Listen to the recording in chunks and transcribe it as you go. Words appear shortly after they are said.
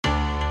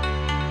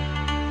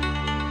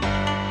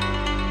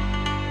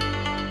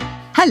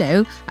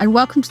Hello, and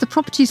welcome to the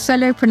Property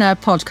Solopreneur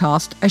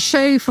podcast, a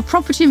show for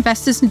property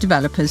investors and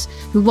developers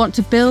who want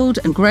to build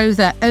and grow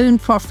their own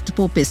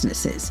profitable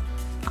businesses.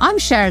 I'm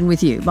sharing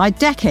with you my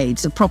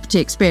decades of property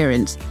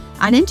experience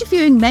and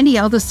interviewing many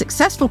other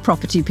successful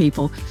property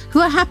people who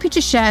are happy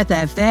to share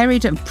their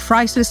varied and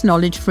priceless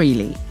knowledge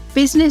freely.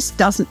 Business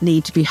doesn't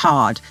need to be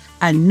hard,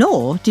 and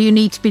nor do you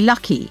need to be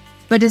lucky.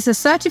 But as a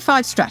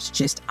certified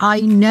strategist,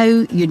 I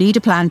know you need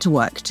a plan to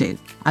work to.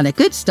 And a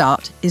good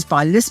start is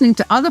by listening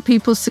to other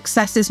people's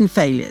successes and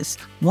failures.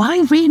 Why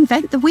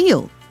reinvent the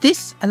wheel?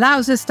 This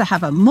allows us to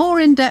have a more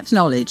in-depth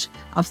knowledge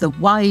of the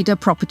wider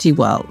property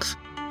world.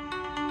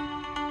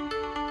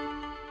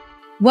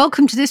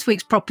 Welcome to this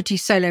week's Property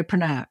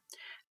Solopreneur.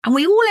 And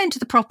we all enter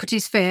the property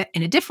sphere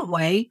in a different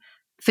way,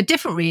 for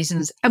different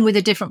reasons, and with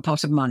a different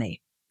pot of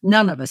money.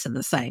 None of us are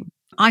the same.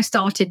 I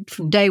started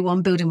from day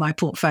one building my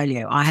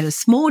portfolio. I had a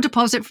small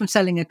deposit from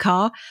selling a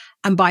car,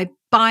 and by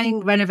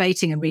buying,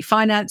 renovating and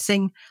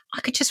refinancing,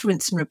 I could just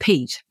rinse and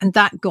repeat, and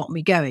that got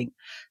me going.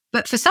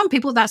 But for some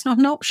people, that's not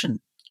an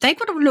option. They've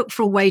got to look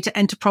for a way to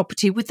enter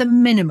property with the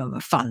minimum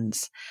of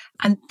funds,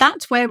 and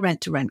that's where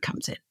rent-to-rent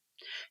comes in.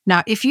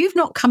 Now, if you've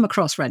not come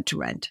across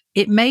rent-to-rent,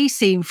 it may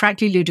seem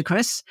frankly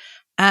ludicrous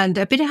and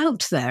a bit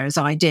out there as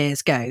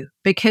ideas go,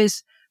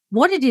 because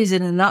what it is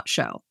in a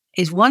nutshell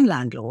is one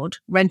landlord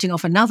renting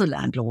off another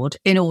landlord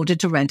in order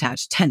to rent out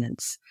to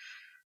tenants.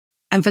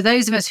 And for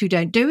those of us who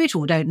don't do it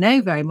or don't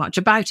know very much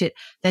about it,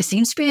 there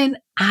seems to be an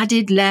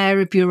added layer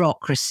of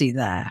bureaucracy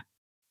there.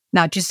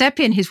 Now,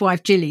 Giuseppe and his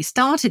wife Gilly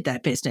started their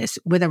business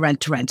with a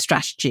rent-to-rent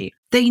strategy.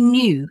 They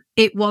knew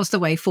it was the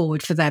way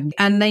forward for them.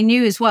 And they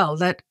knew as well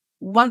that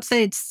once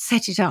they'd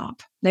set it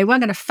up, they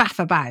weren't going to faff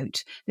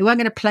about. They weren't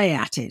going to play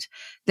at it.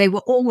 They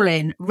were all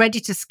in, ready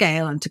to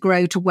scale and to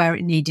grow to where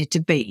it needed to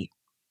be.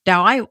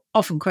 Now, I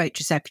often quote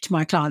Giuseppe to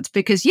my clients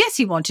because, yes,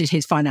 he wanted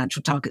his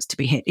financial targets to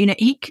be hit.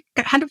 He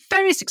had a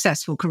very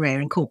successful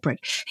career in corporate.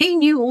 He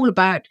knew all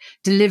about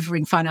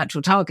delivering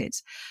financial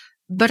targets.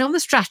 But on the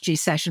strategy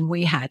session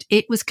we had,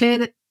 it was clear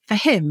that for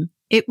him,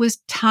 it was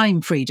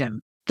time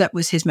freedom that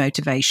was his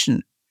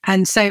motivation.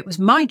 And so it was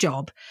my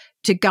job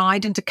to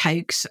guide and to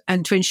coax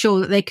and to ensure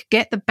that they could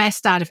get the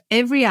best out of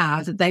every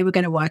hour that they were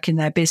going to work in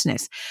their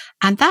business.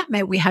 And that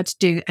meant we had to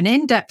do an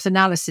in-depth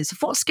analysis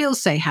of what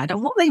skills they had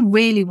and what they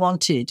really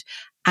wanted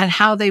and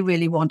how they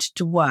really wanted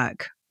to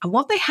work and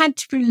what they had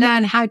to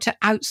learn how to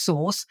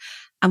outsource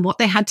and what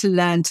they had to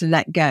learn to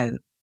let go.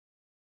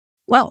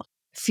 Well,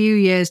 a few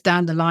years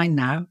down the line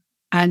now,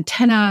 and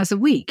 10 hours a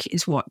week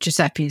is what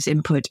Giuseppe's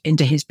input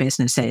into his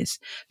business is,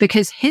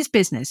 because his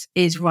business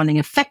is running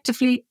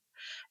effectively,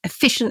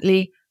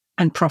 efficiently,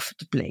 and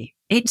profitably.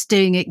 It's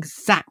doing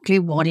exactly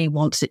what he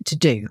wants it to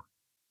do.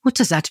 What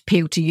does that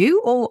appeal to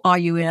you? Or are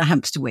you in a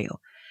hamster wheel?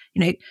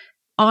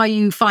 Are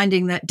you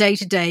finding that day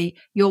to day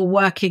you're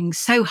working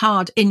so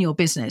hard in your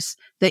business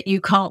that you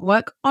can't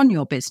work on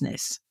your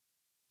business?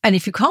 And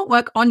if you can't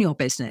work on your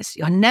business,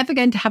 you're never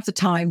going to have the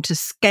time to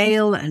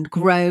scale and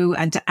grow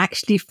and to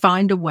actually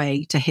find a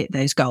way to hit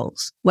those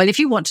goals. Well, if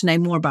you want to know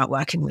more about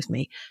working with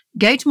me,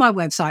 go to my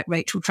website,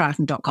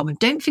 racheltroughton.com. And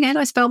don't forget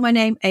I spell my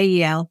name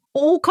AEL,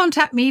 or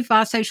contact me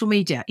via social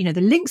media. The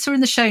links are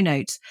in the show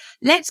notes.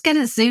 Let's get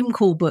a Zoom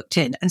call booked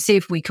in and see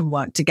if we can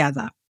work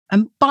together.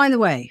 And by the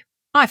way,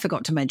 I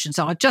forgot to mention,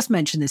 so I'll just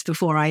mention this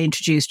before I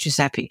introduce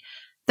Giuseppe.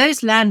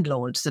 Those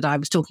landlords that I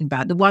was talking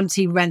about, the ones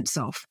he rents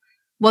off,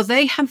 well,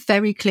 they have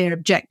very clear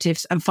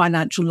objectives and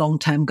financial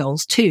long-term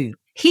goals too.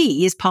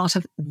 He is part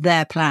of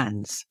their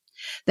plans.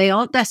 They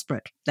aren't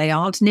desperate, they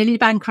aren't nearly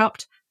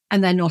bankrupt,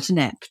 and they're not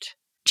inept.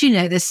 Do you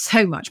know there's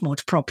so much more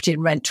to property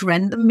and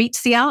rent-to-rent than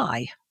meets the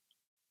eye?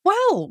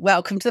 Well,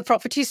 welcome to the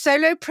Property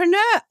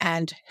Solopreneur.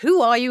 And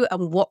who are you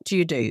and what do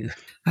you do?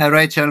 Hi,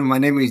 Rachel. My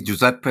name is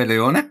Giuseppe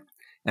Leone,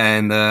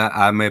 and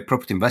I'm a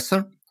property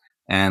investor.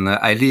 And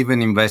I live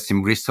and invest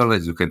in Bristol,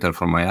 as you can tell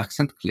from my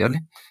accent, clearly.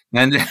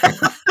 And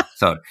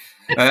sorry.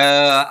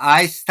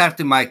 I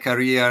started my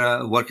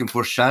career working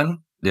for Shell,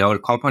 the oil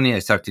company. I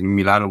started in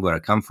Milan, where I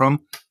come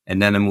from.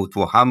 And then I moved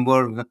to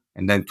Hamburg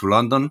and then to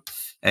London.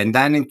 And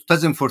then in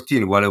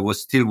 2014, while I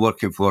was still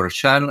working for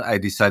Shell, I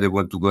decided I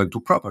want to go into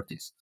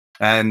properties.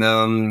 And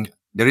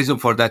the reason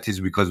for that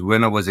is because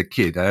when I was a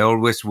kid, I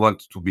always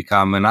wanted to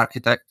become an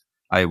architect.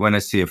 When I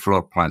see a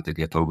floor plan, I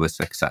get always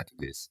excited.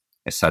 It's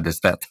as sad as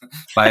that,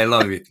 but I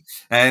love it.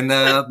 And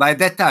by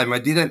that time, I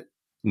didn't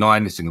know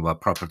anything about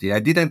property. I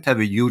didn't have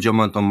a huge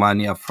amount of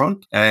money up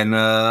front.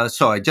 And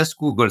so I just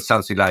Googled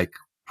something like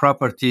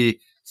property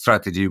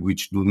strategy,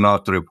 which do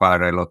not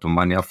require a lot of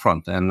money up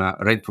front, and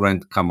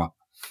rent-to-rent come up.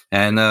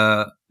 And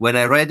when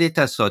I read it,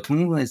 I thought,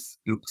 it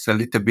looks a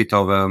little bit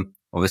of a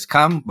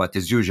scam, but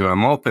as usual,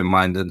 I'm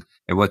open-minded.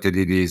 And what I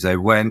did is I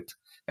went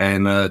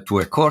and to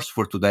a course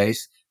for 2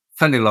 days,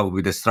 fell in love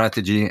with the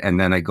strategy, and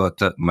then I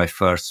got my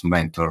first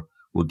mentor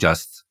who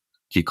just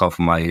kick off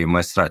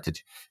my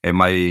strategy and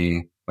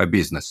my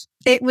business.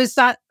 It was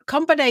that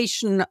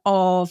combination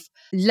of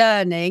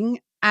learning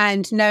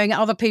and knowing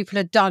other people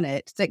had done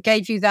it that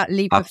gave you that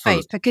leap of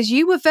faith, because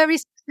you were very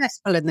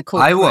successful in the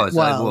I corporate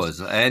world.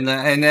 was, and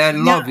I Yeah.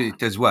 love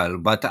it as well.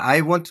 But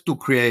I want to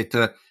create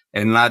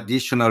an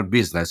additional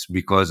business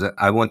because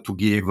I want to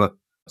give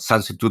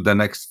something to the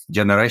next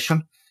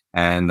generation.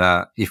 And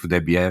if they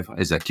behave,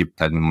 as I keep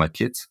telling my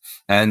kids,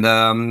 and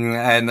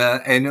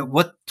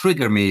what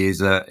triggered me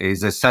is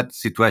a sad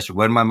situation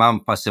when my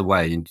mom passed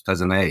away in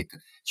 2008.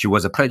 She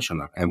was a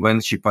pensioner, and when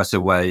she passed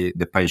away,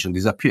 the pension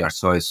disappeared.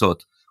 So I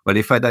thought, well,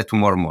 if I die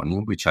tomorrow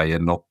morning, which I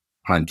had no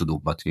plan to do,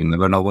 but you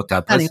never know what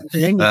happens.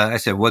 I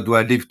said, what do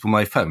I leave to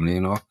my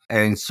family,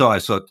 And so I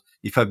thought,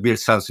 if I build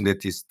something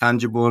that is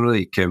tangible,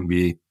 it can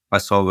be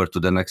passed over to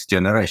the next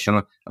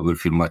generation, I will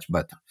feel much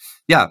better.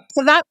 Yeah.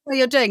 So that's why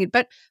you're doing it.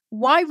 But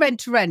why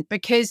rent to rent?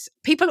 Because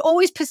people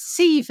always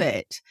perceive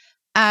it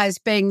as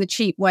being the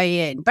cheap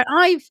way in. But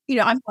I've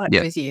worked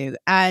with you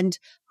and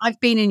I've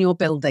been in your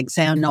buildings.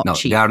 They are not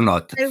cheap. They are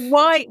not. So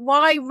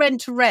why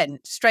rent to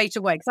rent straight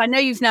away? Because I know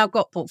you've now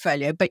got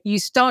portfolio, but you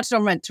started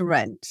on rent to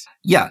rent.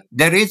 Yeah,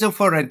 the reason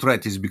for rent to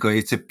rent is because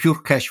it's a pure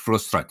cash flow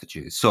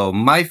strategy. So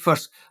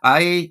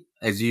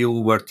as you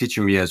were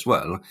teaching me as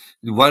well,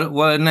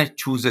 when I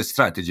choose a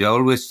strategy, I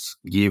always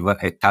give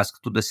a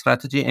task to the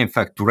strategy. In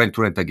fact, to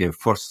rent, I gave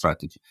four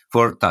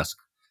tasks.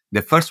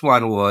 The first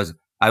one was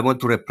I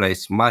want to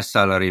replace my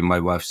salary, my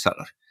wife's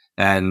salary,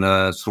 and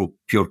through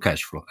pure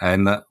cash flow.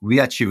 And we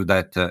achieved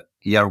that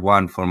year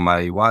one for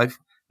my wife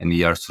and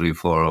year three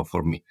for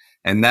me.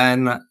 And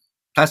then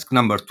task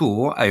number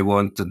two, I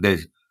want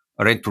the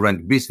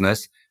rent-to-rent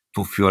business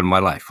to fuel my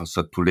life,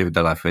 so to live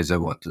the life as I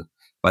wanted.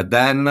 But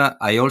then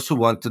I also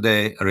want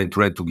the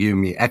rent-to-rent to give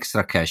me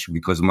extra cash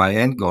because my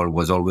end goal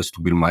was always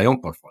to build my own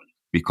portfolio.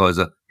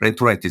 Because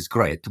rent-to-rent is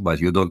great, but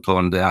you don't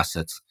own the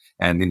assets.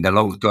 And in the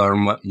long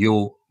term,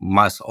 you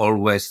must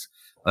always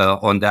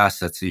own the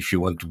assets if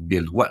you want to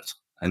build wealth,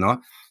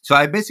 So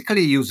I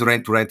basically use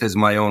rent-to-rent as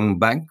my own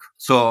bank.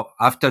 So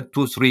after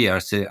 2-3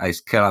 years, I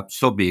scale up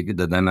so big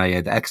that then I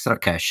had extra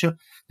cash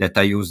that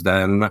I use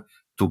then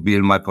to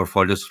build my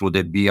portfolio through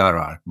the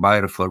BRR, buy,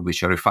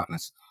 refurbish,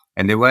 refinance.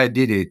 And the way I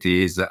did it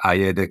is I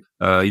had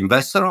an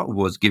investor who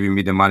was giving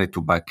me the money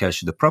to buy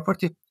cash the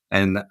property,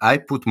 and I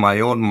put my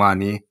own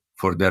money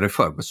for the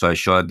refurb. So I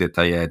showed that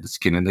I had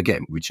skin in the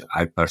game, which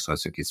I personally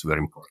think is very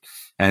important.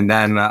 And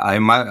then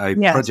I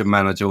project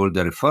manage all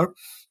the refurb.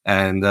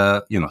 And,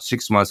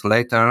 6 months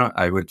later,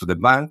 I went to the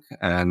bank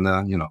and,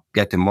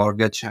 get a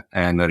mortgage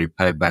and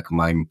repay back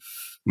my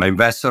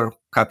investor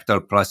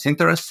capital plus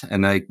interest.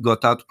 And I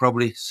got out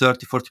probably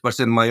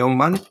 30-40% my own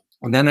money.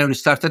 And then I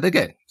restarted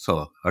again.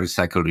 So I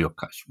recycle your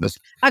cash.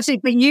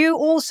 Absolutely. But you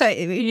also,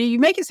 you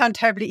make it sound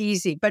terribly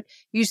easy, but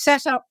you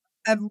set up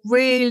a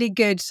really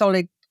good,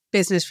 solid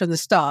business from the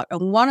start.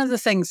 And one of the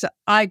things that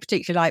I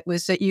particularly liked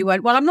was that you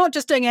went, well, I'm not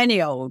just doing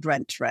any old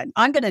rent to rent.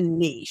 I'm going to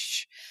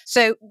niche.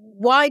 So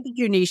why did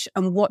you niche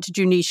and what did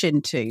you niche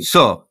into?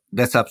 So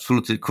that's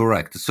absolutely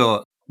correct.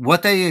 So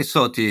what I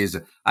thought is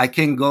I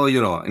can go,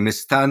 in a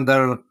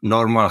standard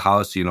normal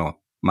house,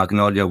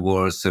 magnolia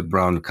walls,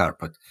 brown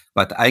carpet.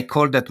 But I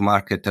call that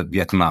market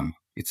Vietnam.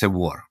 It's a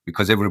war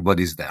because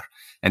everybody's there.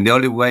 And the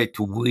only way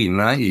to win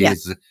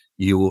is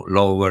you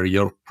lower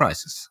your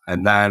prices.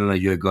 And then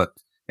you got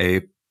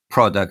a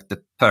product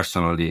that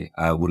personally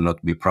I would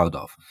not be proud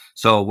of.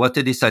 So what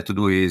I decided to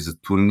do is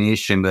to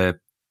niche in the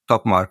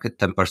top market,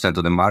 10%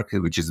 of the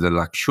market, which is the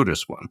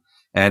luxurious one.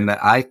 And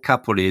I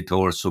couple it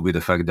also with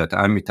the fact that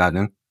I'm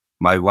Italian.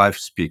 My wife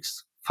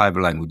speaks 5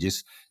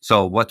 languages.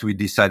 So what we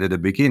decided at the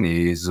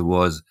beginning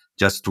was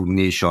just to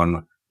niche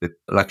on the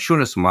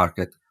luxurious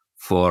market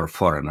for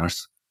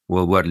foreigners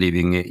who were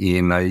living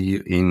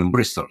in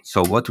Bristol.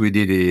 So what we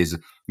did is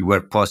we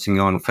were posting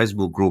on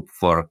Facebook group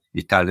for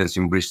Italians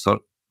in Bristol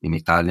in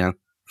Italian,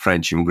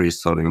 French in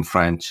Bristol in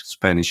French,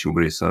 Spanish in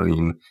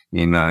Bristol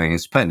in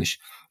Spanish.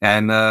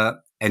 And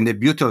the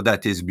beauty of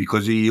that is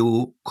because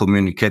you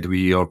communicate with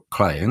your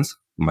clients,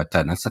 my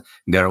tenants,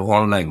 their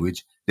own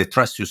language, they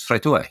trust you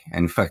straight away.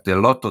 And in fact, a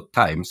lot of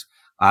times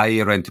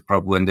I rent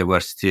probably when they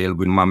were still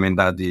with mom and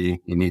daddy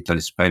in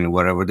Italy, Spain,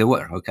 wherever they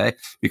were, okay?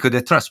 Because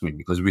they trust me,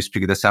 because we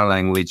speak the same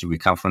language, we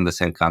come from the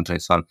same country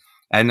and so on.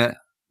 And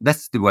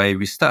that's the way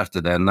we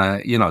started. And,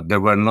 there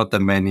were not that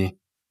many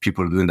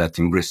people doing that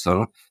in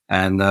Bristol.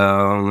 And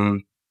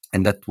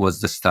that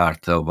was the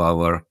start of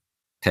our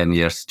 10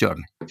 years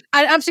journey.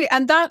 And absolutely.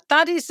 And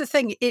that is the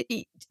thing.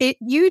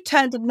 You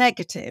turned a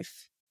negative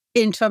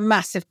into a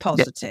massive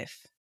positive.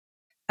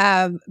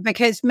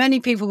 Because many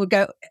people would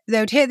go, they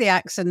would hear the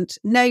accent,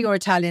 know you're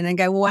Italian and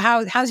go,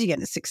 well, how's he going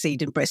to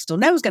succeed in Bristol?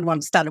 No one's going to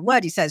understand a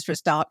word he says for a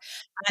start.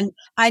 And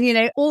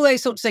all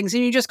those sorts of things.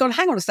 And you just gone,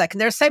 hang on a second,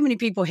 there are so many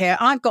people here.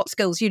 I've got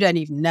skills you don't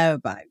even know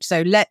about.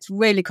 So let's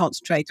really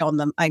concentrate on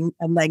them and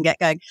then get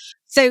going.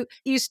 So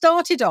you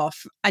started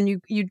off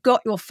and you'd got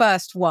your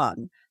first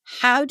one.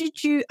 How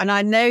did you, and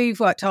I know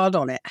you've worked hard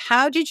on it,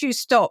 how did you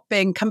stop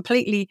being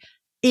completely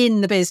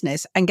in the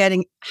business and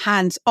getting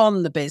hands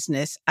on the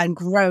business and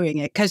growing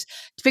it? Because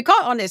to be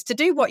quite honest, to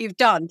do what you've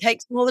done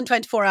takes more than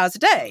 24 hours a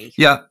day.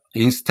 Yeah.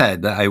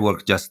 Instead, I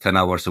worked just 10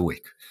 hours a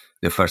week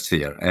the first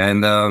year.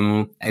 And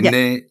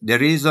the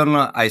reason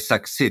I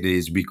succeeded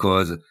is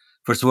because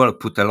first of all,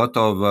 put a lot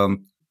of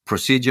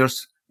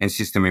procedures and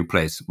system in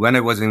place. When I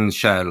was in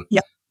Shell,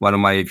 one of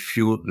my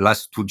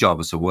last 2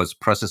 jobs was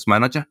process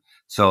manager.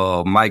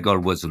 So my goal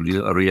was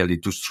really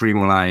to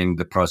streamline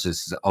the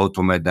processes,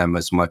 automate them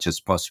as much as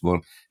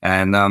possible,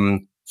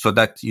 and so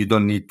that you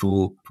don't need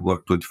to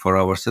work 24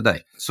 hours a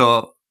day.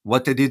 So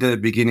what I did at the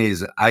beginning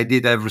is I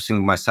did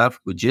everything myself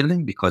with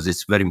Jillian, because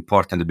it's very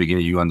important at the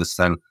beginning you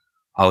understand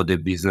how the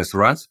business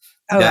runs.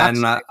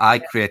 Then I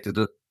created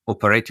an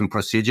operating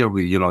procedure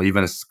with,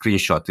 even a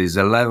screenshot. Is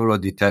a level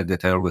of detail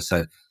that I always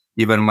said.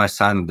 Even my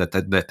son, that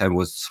at that time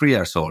was 3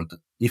 years old,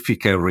 if he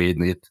can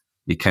read it,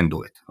 he can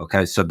do it.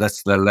 Okay, so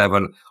that's the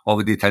level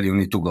of detail you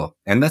need to go,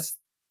 and that's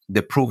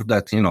the proof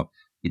that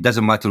it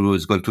doesn't matter who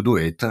is going to do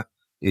it.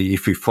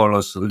 If he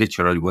follows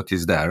literally what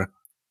is there,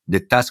 the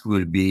task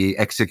will be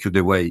executed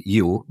the way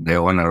you, the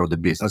owner of the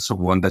business,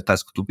 want the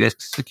task to be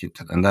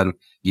executed, and then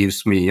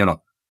gives me,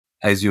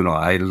 as you know,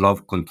 I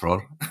love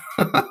control,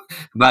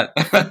 but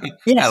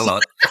a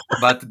lot.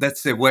 But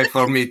that's a way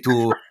for me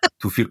to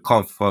feel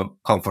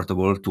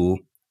comfortable to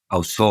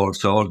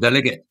outsource or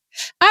delegate.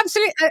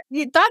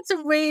 Absolutely. That's a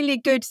really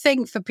good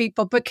thing for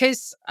people,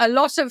 because a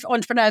lot of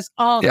entrepreneurs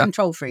are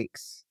control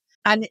freaks.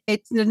 And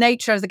it's the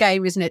nature of the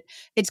game, isn't it?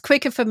 It's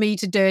quicker for me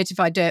to do it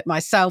if I do it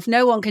myself.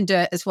 No one can do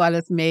it as well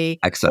as me.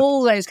 Excellent.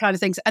 All those kind of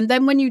things. And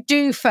then when you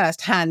do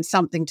first hand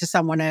something to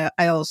someone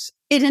else,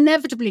 it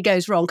inevitably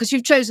goes wrong because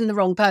you've chosen the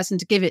wrong person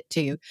to give it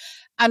to you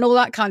and all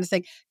that kind of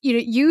thing.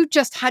 You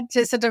just had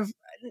to sort of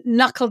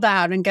knuckle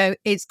down and go,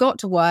 it's got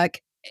to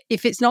work.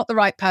 If it's not the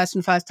right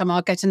person first time,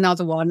 I'll get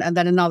another one and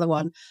then another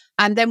one.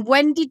 And then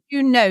when did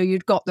you know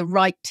you'd got the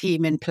right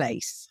team in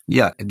place?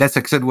 Yeah, that's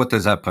exactly what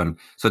has happened.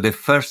 So the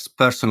first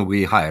person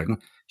we hired,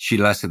 she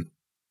lasted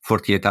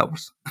 48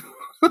 hours.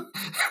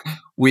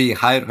 We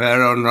hired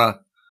her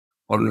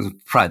on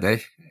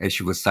Friday, and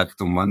she was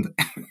sacked on Monday.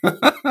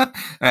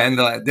 And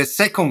the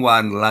second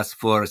one lasts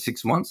for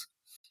 6 months.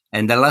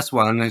 And the last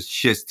one,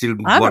 she's still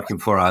working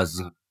for us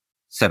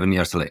 7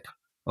 years later.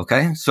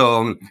 Okay,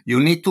 so you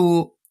need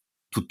to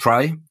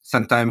try.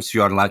 Sometimes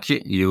you are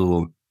lucky,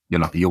 you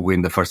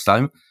win the first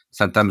time.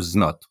 Sometimes it's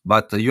not.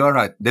 But you are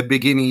right. The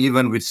beginning,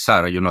 even with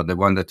Sarah, the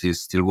one that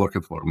is still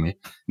working for me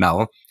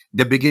now,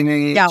 the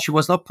beginning, she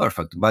was not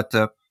perfect. But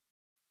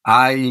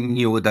I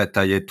knew that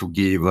I had to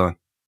give, a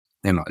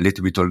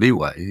little bit of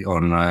leeway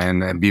on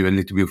and be a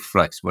little bit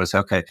flexible. I say,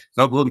 okay, it's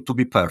not going to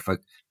be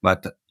perfect,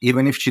 but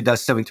even if she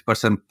does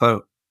 70%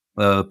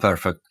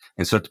 perfect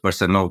and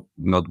 30%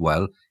 not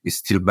well, it's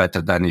still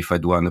better than if I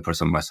do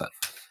 100% myself.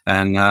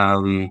 And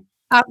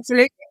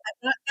absolutely,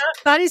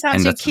 that is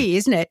actually key,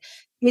 isn't it?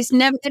 It's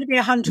never going to be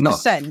 100%. No.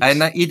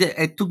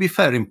 And to be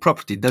fair, in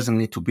property, it doesn't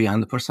need to be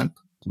 100%.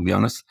 To be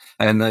honest,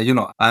 and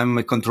I'm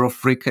a control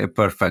freak, a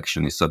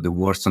perfectionist, so the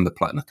worst on the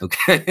planet.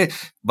 Okay,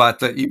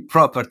 but in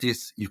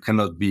properties, you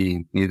cannot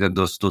be neither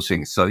those two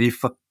things. So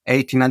if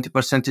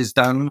 80-90% is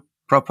done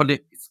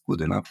properly, it's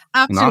good enough.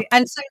 Absolutely.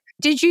 And so,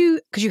 did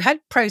you? Because you had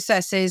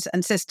processes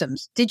and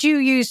systems. Did you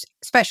use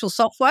special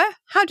software?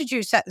 How did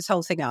you set this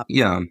whole thing up?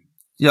 Yeah.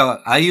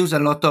 I use a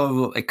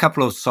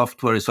couple of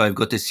software. So I've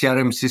got a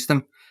CRM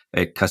system,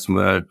 a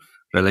customer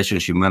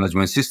relationship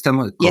management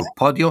system called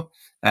Podio.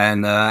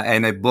 And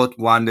I bought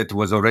one that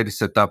was already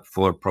set up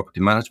for property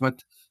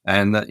management.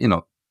 And, I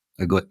don't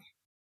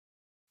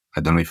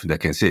know if they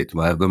can see it,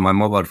 but I've got my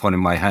mobile phone in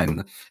my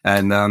hand.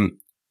 And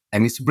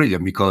it's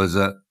brilliant because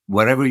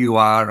wherever you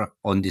are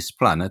on this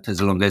planet,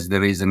 as long as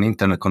there is an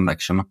internet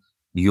connection,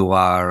 you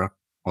are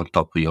on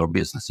top of your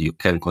business. You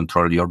can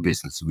control your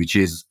business, which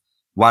is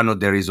one of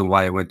the reasons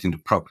why I went into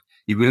property.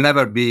 It will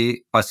never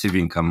be passive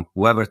income.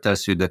 Whoever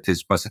tells you that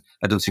is passive,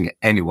 I don't think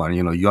anyone,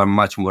 you are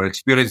much more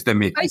experienced than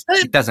me.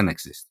 It doesn't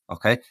exist.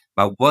 Okay.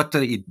 But what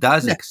it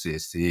does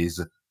exist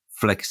is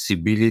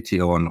flexibility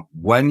on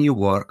when you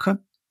work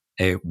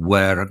and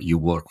where you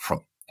work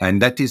from.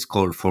 And that is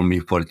called for me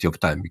quality of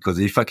time, because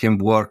if I can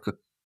work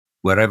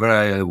wherever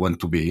I want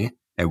to be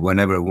and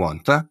whenever I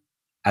want,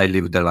 I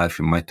live the life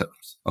in my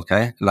terms.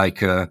 Okay.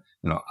 Like,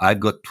 I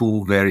got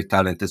 2 very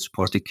talented,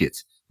 sporty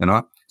kids,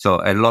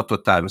 So a lot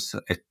of times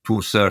at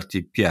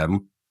 2:30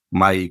 p.m.,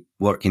 my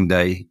working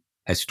day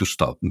has to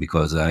stop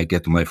because I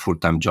get my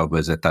full-time job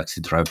as a taxi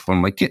driver for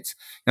my kids,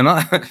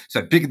 So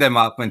I pick them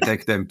up and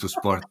take them to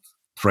sport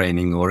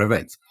training or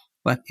events.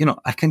 But,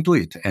 I can do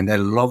it and I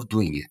love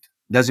doing it.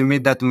 Does it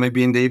mean that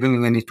maybe in the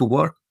evening I need to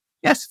work?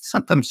 Yes,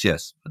 sometimes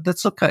yes, but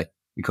that's okay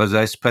because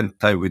I spend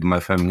time with my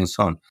family and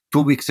so on.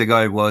 2 weeks ago,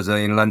 I was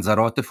in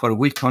Lanzarote for a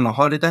week on a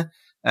holiday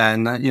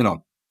and,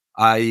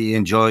 I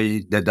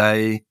enjoy the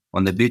day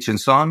on the beach and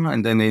so on.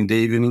 And then in the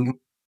evening,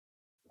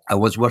 I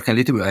was working a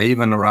little bit. I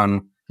even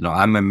run,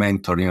 I'm a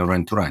mentor in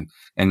Rent to Rent,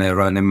 and I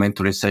run a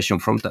mentoring session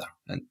from there.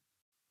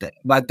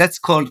 But that's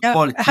called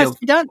quality of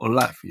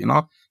life,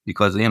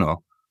 because,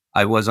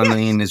 I was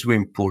in a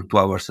swimming pool 2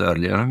 hours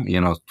earlier,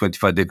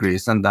 25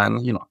 degrees. And then,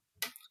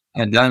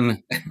 and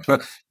then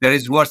there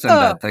is worse than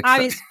that.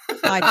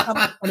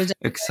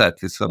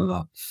 Exactly.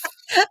 So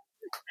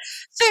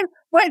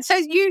So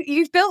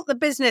you've built the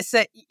business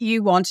that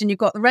you want, and you've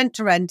got the rent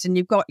to rent, and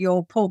you've got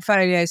your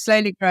portfolio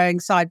slowly growing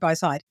side by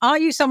side. Are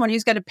you someone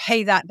who's going to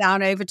pay that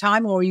down over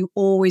time, or are you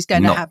always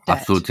going to No, have debt?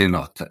 absolutely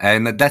not.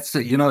 And that's,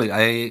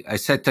 I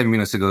said 10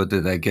 minutes ago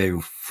that I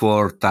gave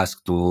 4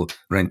 tasks to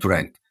rent.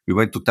 We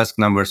went to task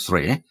number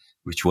 3,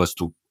 which was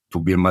to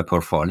build my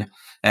portfolio.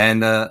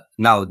 And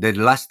now the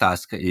last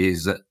task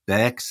is the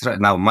extra.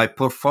 Now my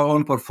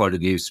portfolio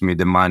gives me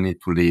the money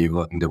to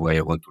live in the way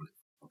I want to live.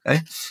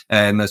 Okay.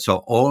 And so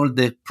all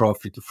the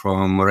profit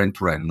from rent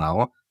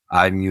now,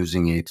 I'm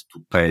using it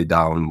to pay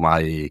down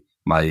my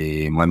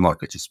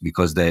mortgages,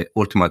 because the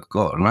ultimate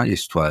goal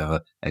is to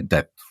have a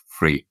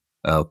debt-free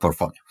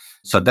portfolio.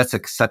 So that's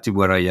exactly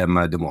where I am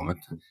at the moment.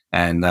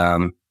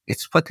 And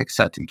it's quite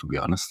exciting, to be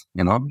honest,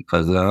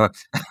 because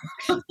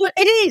Well,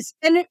 it is.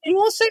 And it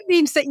also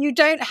means that you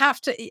don't have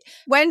to,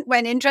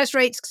 when interest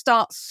rates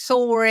start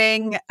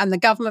soaring and the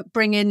government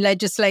bring in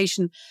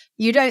legislation,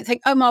 you don't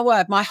think, oh my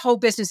word, my whole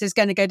business is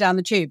going to go down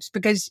the tubes,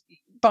 because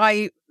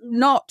by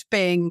not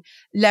being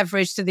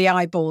leveraged to the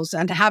eyeballs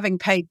and having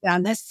paid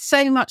down, there's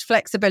so much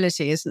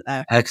flexibility, isn't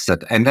there?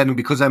 Excellent. And then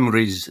because I'm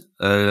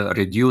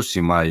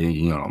reducing my,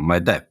 my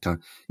debt,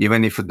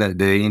 even if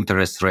the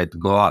interest rate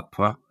go up,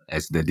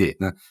 as they did,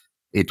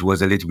 it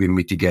was a little bit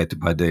mitigated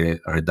by the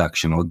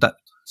reduction of debt.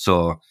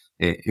 So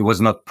it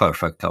was not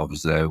perfect,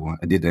 obviously.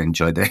 I didn't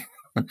enjoy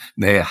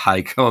the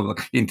hike of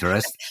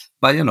interest,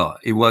 but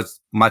it was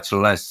much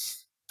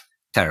less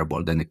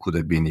terrible than it could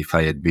have been if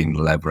I had been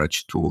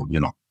leveraged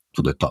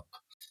to the top.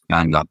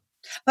 And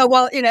oh,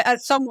 well,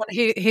 as someone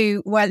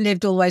who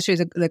lived all the way through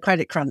the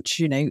credit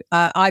crunch,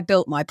 I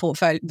built my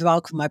portfolio, the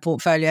bulk of my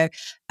portfolio,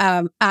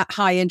 at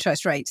high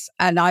interest rates,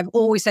 and I've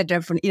always said to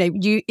everyone,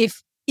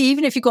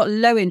 even if you've got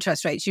low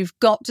interest rates, you've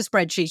got to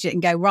spreadsheet it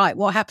and go, right,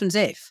 what happens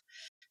if?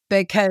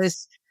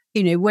 Because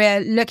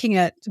we're looking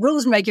at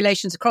rules and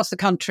regulations across the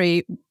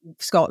country,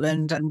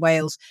 Scotland and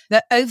Wales,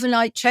 that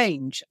overnight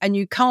change, and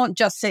you can't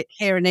just sit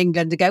here in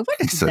England and go, well,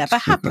 this never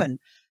happen.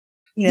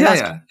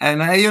 And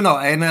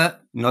and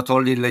not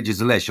only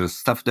legislation,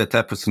 stuff that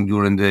happens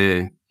during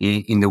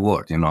in the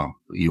world,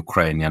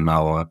 Ukraine and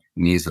now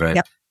in Israel.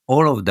 Yep.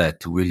 All of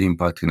that will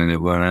impact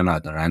in one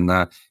another. And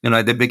at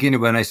the beginning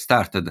when I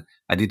started,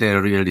 I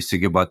didn't really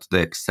think about the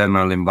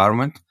external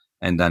environment.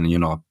 And then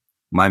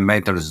my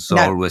mentors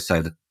always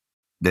said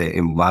the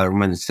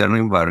external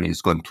environment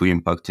is going to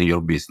impact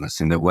your business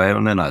in a way or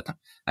another.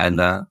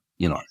 And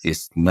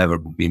it's never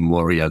been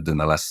more real than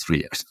the last 3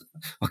 years.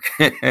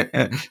 Okay.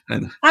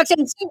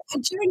 Actually,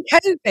 during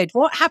COVID,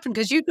 what happened?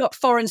 Because you've got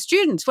foreign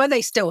students. Were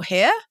they still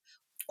here?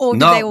 Or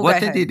did they all what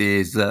go I home? did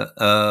is,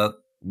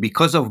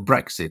 because of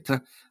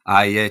Brexit,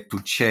 I had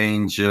to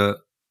change. So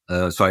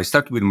I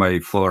started with my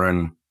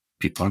foreign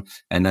people,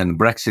 and then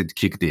Brexit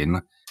kicked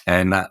in,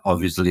 and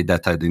obviously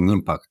that had an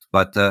impact.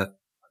 But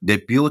the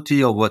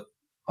beauty of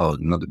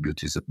not the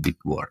beauty is a big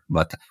word,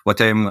 but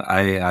what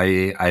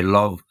I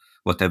love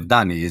what I've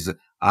done is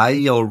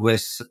I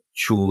always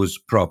choose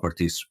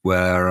properties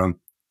where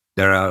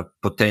there are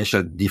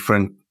potential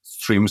different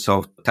streams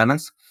of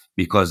tenants,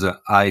 because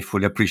I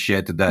fully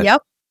appreciate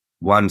that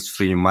one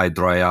stream might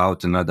dry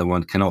out, another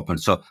one can open.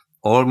 So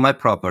all my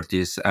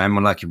properties,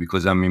 I'm lucky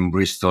because I'm in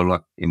Bristol,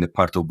 in the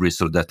part of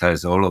Bristol that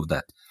has all of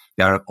that.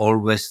 They are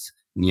always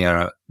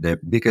near the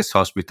biggest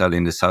hospital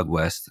in the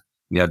Southwest,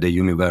 near the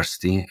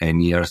university, and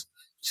near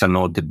some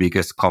of the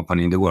biggest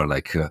company in the world,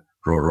 like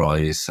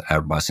Rolls-Royce,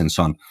 Airbus, and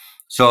so on.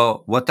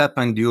 So what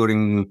happened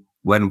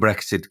when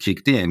Brexit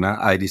kicked in,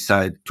 I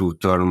decided to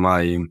turn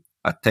my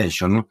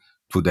attention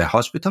to the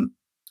hospital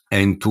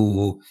and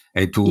to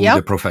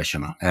the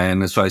professional.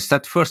 And so I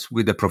started first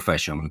with the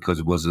professional because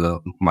it was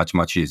much,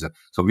 much easier.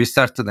 So we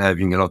started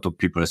having a lot of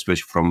people,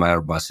 especially from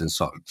Airbus and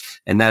so on.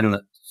 And then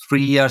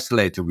 3 years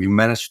later, we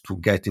managed to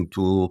get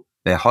into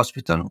the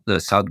hospital, the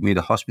South Mid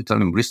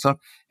Hospital in Bristol.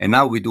 And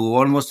now we do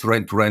almost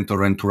rent to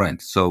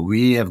rent. So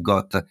we have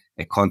got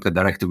a contract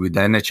directly with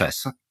the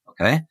NHS.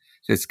 Okay.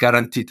 So it's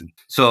guaranteed.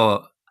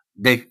 So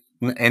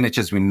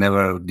NHS will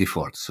never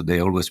default. So they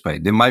always pay.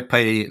 They might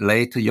pay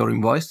late your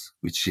invoice,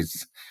 which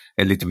is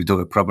a little bit of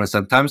a problem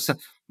sometimes.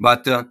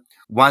 But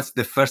once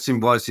the first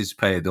invoice is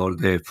paid, all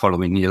the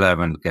following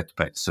 11 get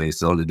paid. So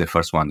it's only the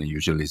first one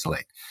usually is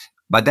late.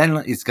 But then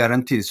it's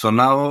guaranteed. So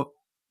now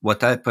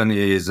what happened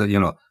is,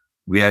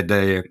 we had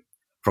a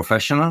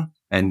professional,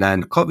 and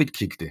then COVID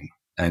kicked in.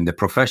 And the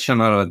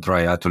professional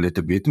dried out a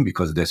little bit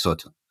because they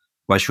thought,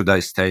 why should I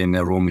stay in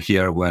a room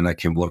here when I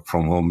can work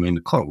from home in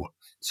Cornwall?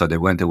 So they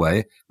went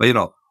away. But,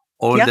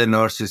 all the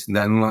nurses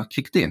then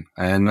kicked in.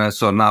 And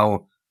so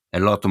now a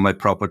lot of my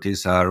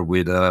properties are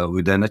with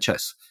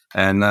NHS.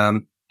 And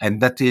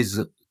that is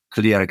a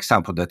clear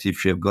example that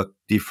if you've got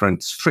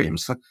different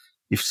streams,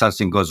 if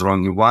something goes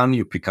wrong in one,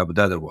 you pick up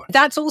the other one.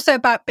 That's also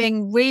about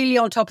being really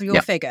on top of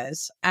your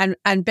figures and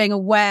being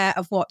aware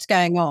of what's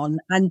going on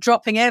and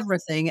dropping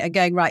everything and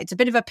going, right, it's a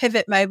bit of a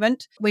pivot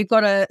moment. We've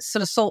got to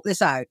sort of sort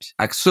this out.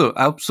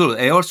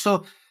 Absolutely. And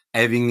also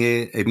having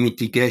a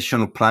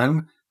mitigation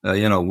plan.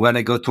 When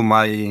I go to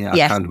my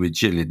account with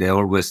Jilly, they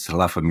always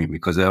laugh at me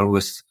because they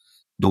always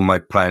do my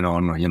plan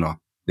on,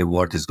 the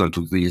world is going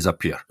to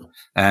disappear,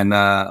 and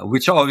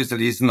which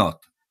obviously is not.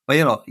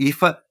 But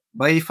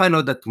if I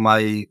know that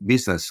my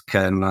business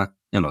can,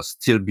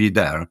 still be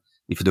there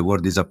if the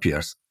world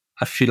disappears,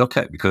 I feel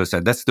okay, because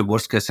that's the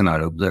worst case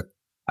scenario that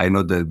I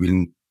know that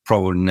will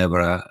probably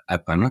never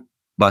happen.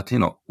 But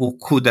who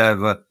could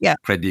have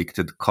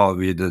predicted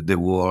COVID, the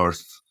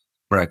wars,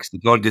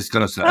 Brexit, all this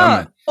kind of stuff? I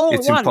mean,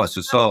 it's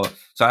impossible.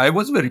 So I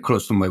was very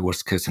close to my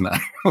worst case scenario,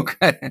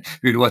 okay,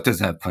 with what has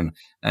happened.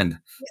 And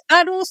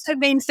that also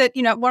means that,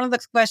 one of the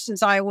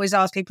questions I always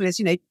ask people is,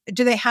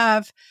 do they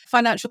have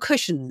financial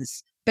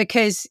cushions?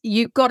 Because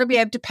you've got to be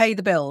able to pay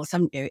the bills,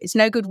 haven't you? It's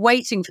no good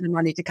waiting for the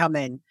money to come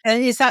in.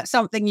 And is that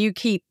something you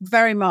keep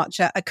very much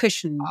a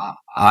cushion?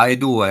 I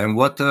do. And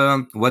what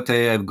I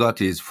have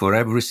got is, for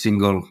every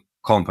single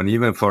company,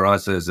 even for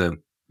us as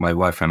my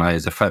wife and I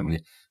as a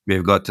family,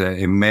 we've got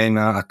a main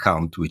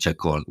account, which I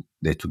call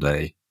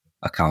day-to-day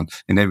account.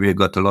 And then we've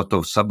got a lot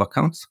of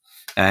sub-accounts.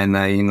 And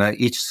in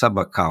each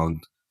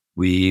sub-account,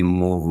 we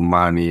move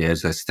money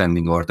as a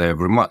standing order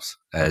every month,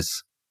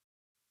 as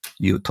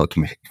you taught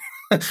me.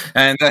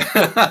 and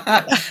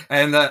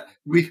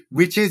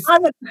which is,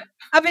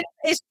 I mean,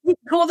 you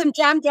call them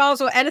jam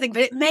jars or anything,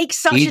 but it makes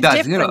such a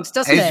difference,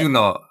 doesn't it? As you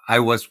know, I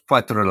was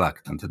quite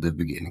reluctant at the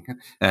beginning,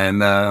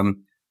 and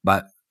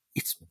but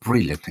it's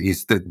brilliant.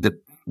 It's the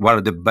one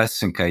of the best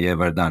things I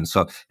ever done.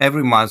 So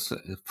every month,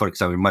 for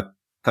example, my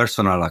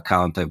personal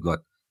account, I've got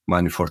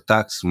money for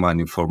tax,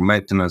 money for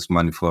maintenance,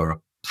 money for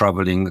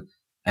traveling,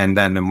 and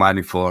then the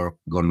money for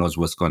God knows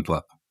what's going to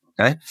happen.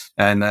 Okay,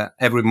 and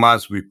every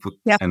month we put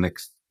an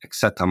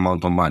exact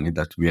amount of money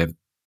that we have.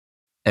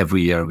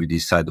 Every year we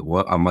decide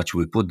how much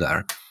we put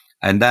there.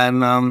 And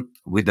then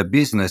with the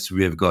business,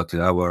 we have got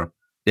our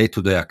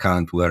day-to-day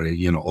account where,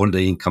 all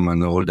the income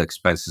and all the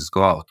expenses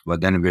go out.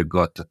 But then we've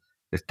got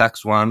the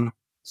tax one,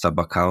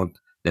 sub-account,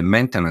 the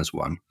maintenance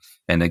one,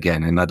 and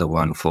again, another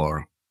one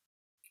for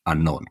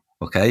unknown.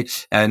 Okay.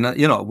 And,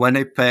 when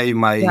I pay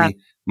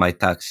my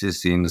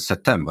taxes in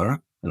September,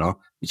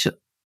 which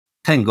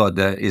thank God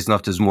is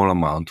not a small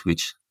amount,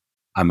 which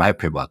I'm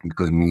happy about,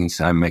 because it means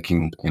I'm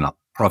making,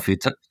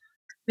 profit.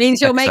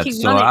 Means you're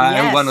making money.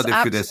 I'm one of the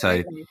few that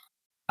say,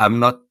 I'm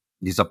not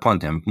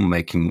disappointed.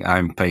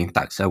 I'm paying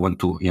tax. I want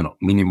to,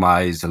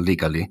 minimize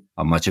legally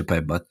how much I pay.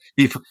 But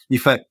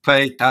if I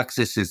pay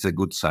taxes, it's a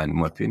good sign, in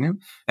my opinion.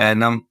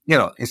 And,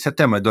 in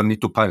September, I don't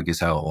need to panic and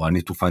say, I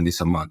need to find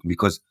this amount,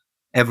 because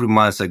every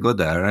month I go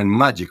there, and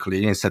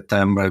magically in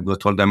September, I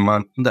got all the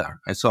amount there.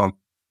 And so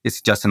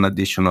it's just an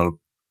additional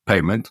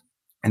payment,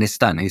 and it's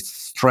done. It's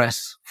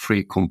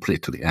stress-free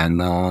completely.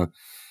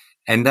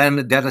 And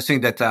then the other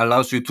thing that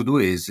allows you to do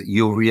is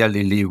you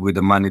really live with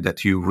the money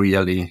that you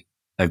really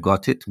have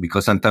got it,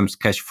 because sometimes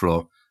cash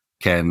flow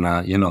can,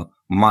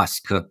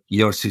 mask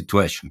your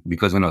situation.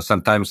 Because,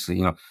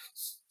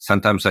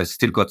 sometimes I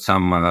still got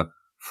some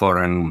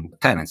foreign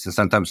tenants, and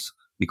sometimes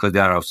because they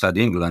are outside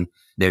England,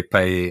 they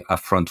pay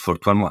upfront for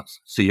 12 months.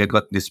 So you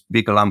got this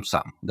big lump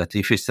sum that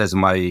if it says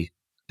my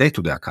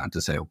day-to-day account, I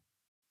say,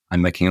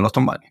 I'm making a lot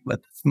of money,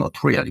 but it's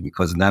not really,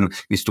 because then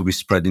it needs to be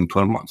spread in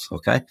 12 months.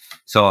 Okay.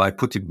 So I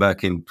put it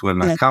back into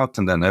an account,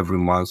 and then every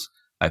month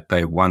I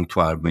pay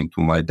 1/12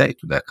 into my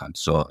day-to-day account.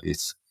 So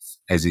it's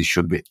as it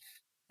should be.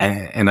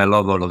 And I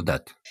love all of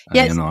that.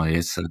 Yes.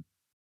 It's.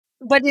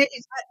 But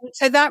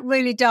so that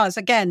really does,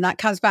 again, that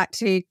comes back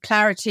to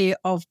clarity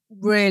of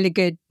really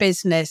good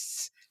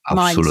business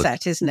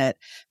mindset, isn't it?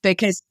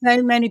 Because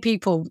so many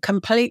people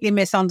completely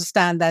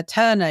misunderstand their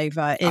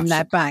turnover in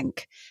their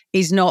bank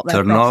is not their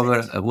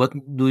turnover. Profit. What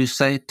do you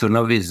say?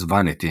 Turnover is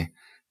vanity,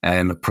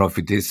 and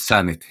profit is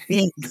sanity.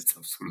 Yes. That's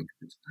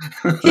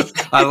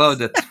absolutely. I love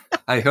that.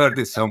 I heard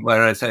it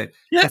somewhere. I say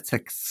that's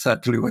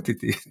exactly what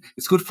it is.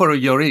 It's good for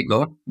your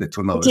ego. The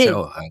turnover. Say,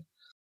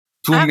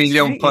 2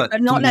 million but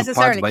not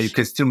necessarily. But you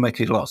can still make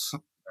a loss.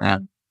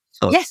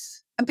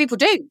 Yes, and people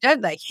do,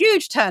 don't they?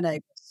 Huge turnover.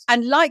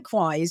 And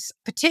likewise,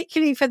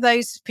 particularly for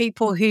those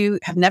people who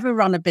have never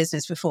run a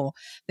business before,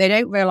 they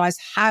don't realize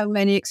how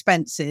many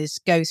expenses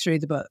go through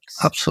the books.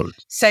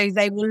 Absolutely. So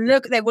they will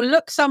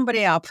look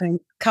somebody up in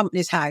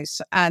company's house,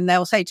 and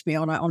they'll say to me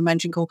on a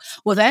mentoring call,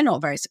 well, they're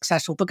not very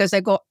successful because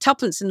they've got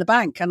tuppence in the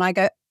bank. And I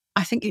go,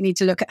 I think you need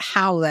to look at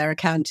how they're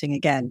accounting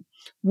again,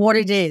 what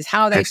it is,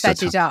 how they've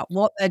set it up,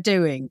 what they're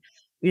doing.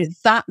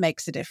 That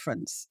makes a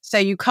difference. So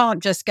you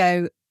can't just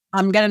go,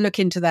 I'm going to look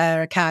into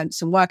their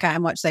accounts and work out how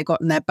much they've got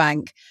in their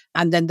bank,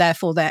 and then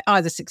therefore they're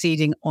either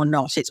succeeding or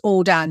not. It's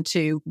all down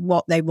to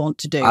what they want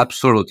to do.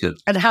 Absolutely.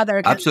 And how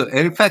they're absolutely.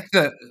 In fact,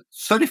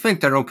 sorry if I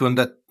interrupt you on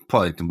that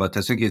point, but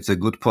I think it's a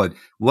good point.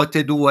 What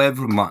I do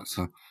every month,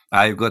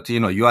 I've got,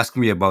 you ask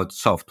me about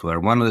software.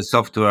 One of the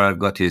software I've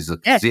got is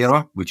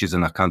Xero, which is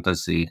an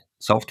accountancy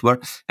software,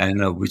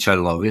 and which I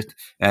love it.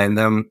 And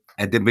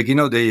at the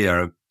beginning of the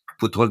year,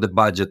 put all the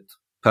budget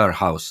per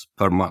house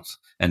per month,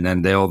 and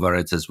then the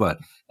overheads as well.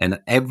 And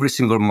every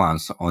single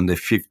month, on the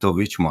 5th of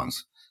each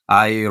month,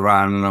 I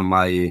run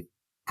my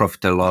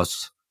profit and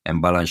loss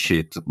and balance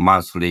sheet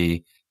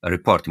monthly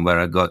reporting, where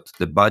I got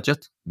the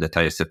budget that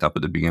I set up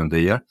at the beginning of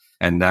the year,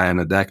 and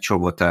then the actual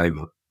what I've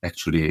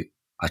actually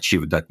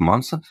achieved that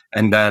month,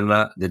 and then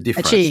the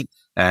difference. Achieve.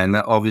 And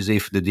obviously,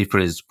 if the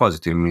difference is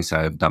positive, it means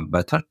I've done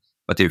better.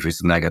 But if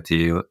it's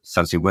negative,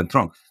 something went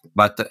wrong.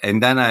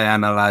 And then I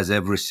analyze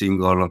every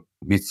single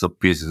bits of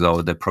pieces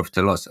of the profit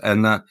and loss.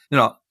 And,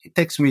 it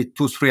takes me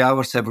 2-3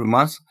 hours every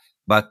month,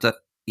 but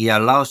it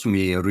allows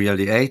me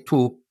really, A,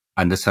 to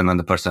understand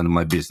 100% of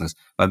my business.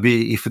 But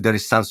B, if there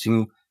is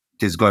something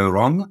that is going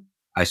wrong,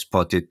 I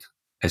spot it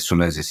as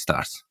soon as it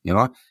starts.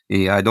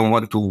 I don't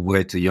want to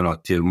wait,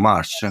 till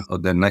March or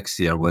the next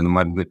year when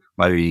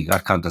my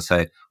accountant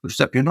say,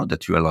 Giuseppe, you know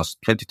that you lost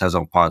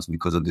 20,000 pounds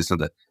because of this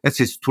and that.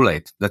 It's too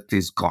late. That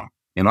is gone,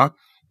 and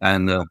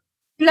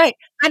Late.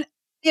 And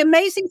the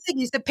amazing thing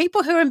is that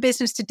people who are in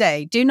business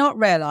today do not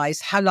realize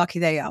how lucky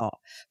they are,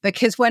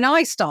 because when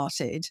I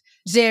started,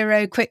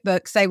 Xero,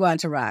 QuickBooks, they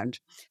weren't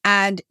around.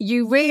 And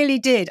you really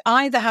did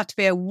either have to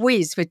be a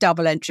whiz with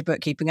double entry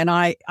bookkeeping. And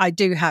I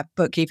do have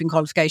bookkeeping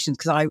qualifications,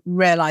 because I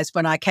realized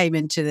when I came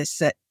into this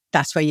that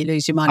that's where you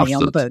lose your money.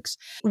 Absolutely. On the books.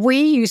 We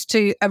used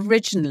to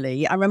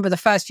originally, I remember the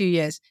first few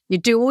years,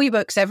 you'd do all your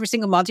books every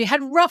single month. You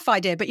had a rough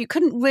idea, but you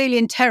couldn't really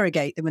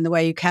interrogate them in the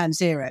way you can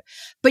Xero.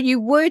 But you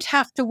would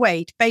have to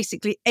wait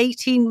basically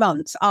 18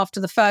 months after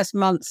the first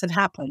months had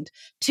happened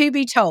to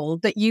be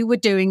told that you were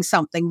doing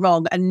something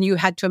wrong and you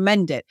had to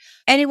amend it.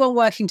 Anyone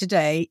working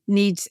today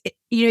needs,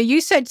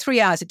 you said 3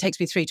 hours, it takes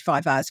me 3 to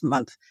 5 hours a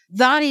month.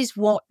 That is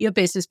what your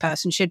business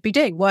person should be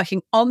doing,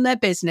 working on their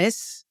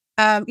business.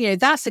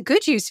 That's a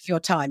good use of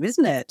your time,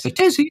 isn't it? It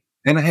is.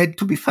 And I had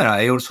to be fair,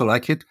 I also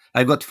like it.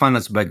 I got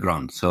finance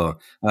background, so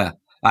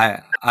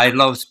I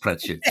love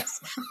spreadsheets. Yes.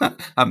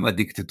 I'm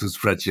addicted to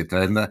spreadsheet.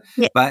 And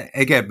Yeah. But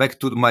again, back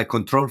to my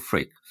control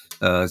freak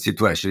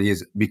situation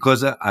is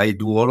because I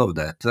do all of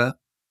that.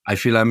 I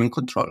feel I'm in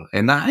control,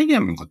 and I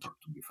am in control,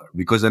 to be fair,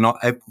 because I know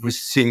every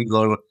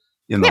single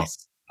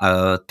Yes.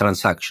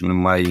 transaction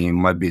in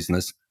my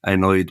business. I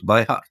know it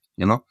by heart,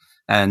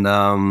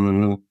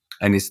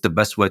 and it's the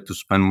best way to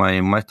spend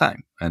my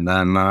time. And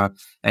then,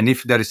 and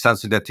if there is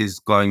something that is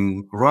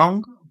going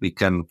wrong, we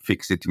can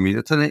fix it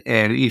immediately.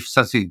 And if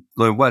something is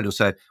going well, you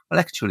say, well,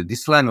 actually,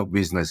 this line of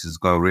business is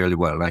going really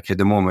well. Like at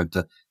the moment,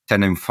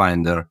 Tenant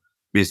Finder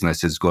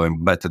business is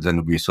going better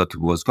than we thought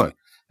it was going.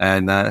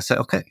 And I say,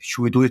 okay,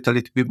 should we do it a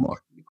little bit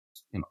more?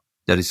 Because,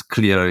 there is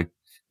clearly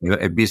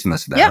a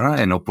business there,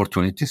 an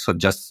opportunity. So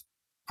just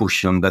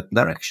push on that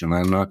direction.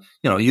 And,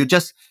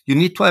 you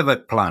need to have a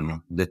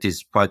plan that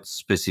is quite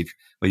specific,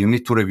 but you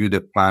need to review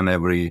the plan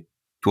every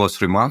 2 or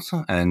 3 months,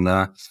 and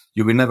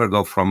you will never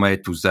go from A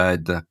to Z,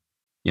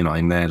 in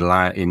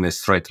a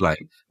straight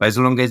line. But as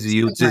long as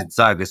you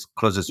zigzag as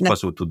close as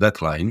possible to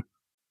that line,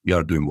 you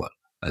are doing well,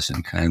 I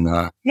think.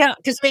 And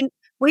because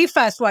we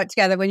first worked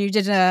together when you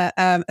did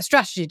a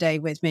strategy day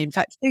with me. In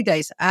fact, 2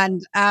 days,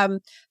 and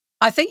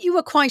I think you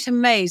were quite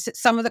amazed at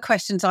some of the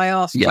questions I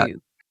asked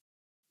you,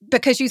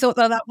 because you thought,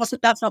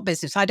 that's not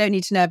business. I don't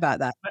need to know about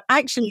that. But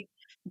actually,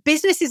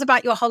 business is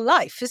about your whole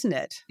life, isn't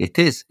it? It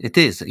is.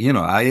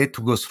 I had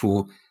to go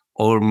through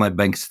all my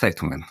bank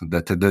statement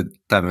that at the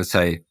time I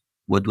say,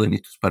 what do I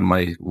need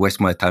to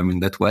waste my time in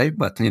that way?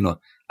 But,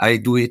 I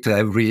do it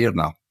every year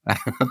now,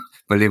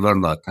 believe it or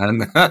not.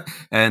 And,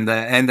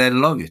 and I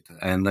love it.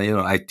 And,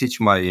 I teach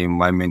my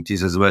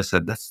mentees as well. I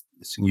said, that's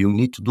you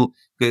need to do,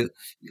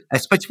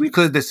 especially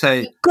because they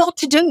say, you've got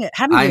to do it,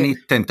 haven't you? I need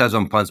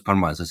 10,000 pounds per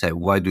month. I say,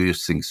 why do you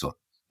think so?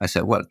 I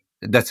said, well,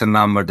 that's a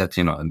number that,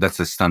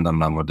 that's a standard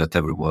number that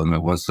everyone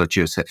wants to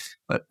achieve.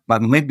 But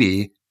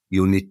maybe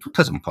you need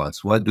 2,000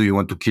 pounds. Why do you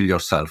want to kill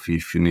yourself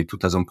if you need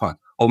 2,000 pounds?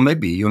 Or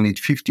maybe you need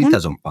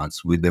 50,000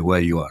 pounds with the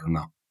way you are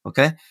now.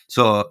 Okay?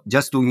 So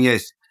just doing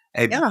very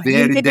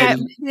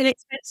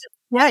inexpensive.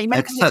 Yeah, you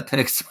make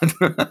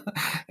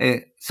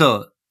it.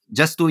 So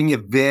just doing a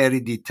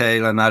very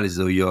detailed analysis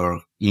of your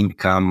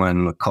income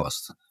and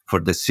costs for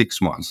the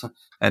 6 months.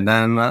 And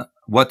then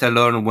what I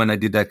learned when I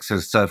did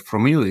exercise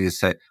from you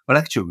is, well,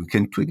 actually, we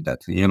can tweak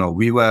that.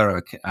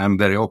 I'm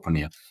very open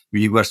here.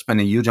 We were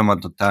spending a huge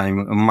amount of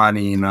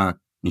money in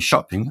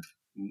shopping.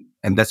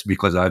 And that's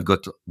because I've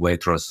got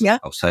waitress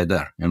outside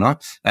there,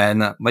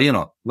 And,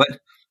 but,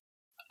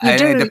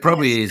 the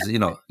problem is,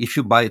 if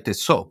you buy the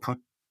soap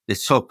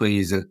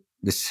is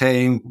the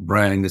same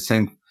brand, the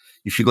same.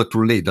 If you go to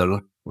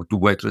Lidl or to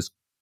Waitrose,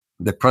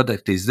 the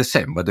product is the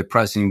same, but the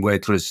price in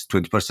Waitrose is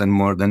 20%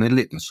 more than in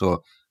Lidl.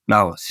 So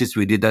now, since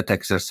we did that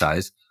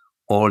exercise,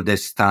 all the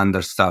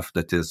standard stuff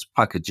that is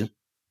packaged,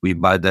 we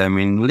buy them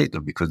in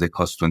Lidl because they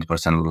cost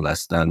 20%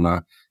 less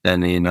than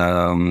in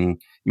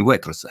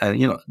Waitrose.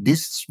 And,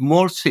 these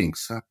small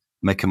things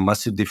make a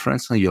massive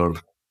difference in your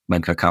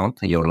bank account,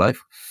 in your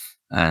life.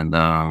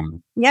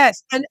 And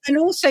yes, and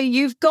also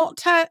you've got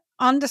to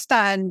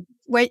understand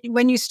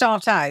when you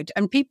start out,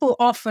 and people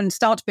often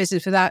start a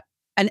business without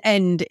an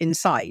end in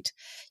sight.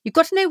 You've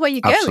got to know where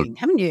you're going,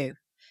 haven't you?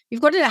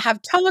 You've got to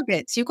have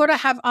targets. You've got to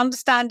have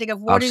understanding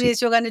of what it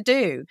is you're going to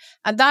do.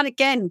 And that,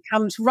 again,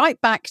 comes right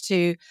back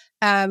to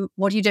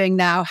What are you doing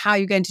now? How are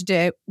you going to do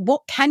it?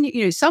 What can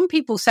you, some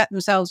people set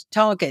themselves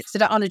targets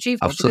that are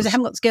unachievable because they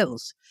haven't got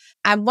skills.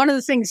 And one of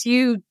the things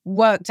you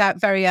worked out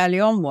very early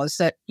on was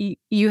that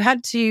you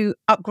had to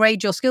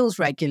upgrade your skills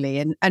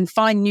regularly and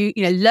find new,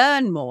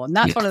 learn more. And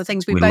that's one of the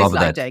things we both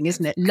like doing,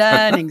 isn't it?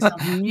 Learning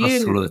something new.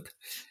 Absolutely.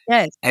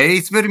 Yes.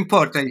 It's very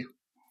important.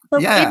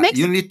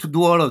 You need to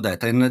do all of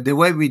that. And the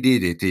way we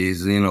did it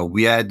is,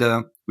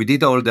 we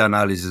did all the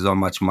analysis on how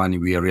much money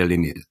we really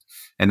needed.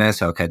 And I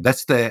said, okay,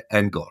 that's the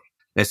end goal.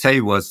 Let's say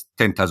it was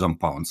 10,000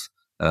 pounds.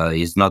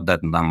 It's not that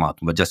amount,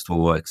 but just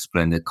to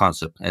explain the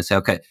concept. I say,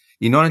 okay,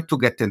 in order to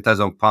get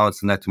 10,000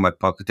 pounds net in my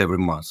pocket every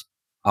month,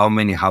 how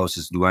many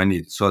houses do I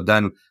need? So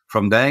then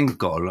from the end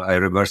goal, I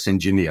reverse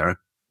engineer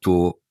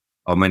to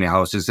how many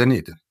houses I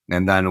need.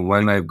 And then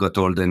when I've got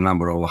all the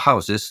number of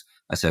houses,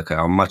 I say, okay,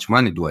 how much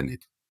money do I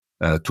need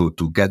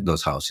to get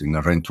those houses in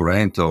rent to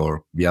rent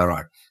or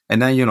BRR?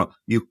 And then,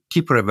 you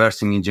keep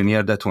reversing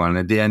engineer that one.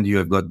 At the end, you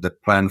have got the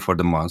plan for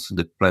the month,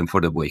 the plan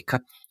for the week,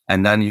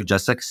 and then you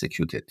just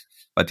execute it.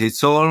 But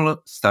it's all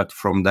start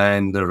from the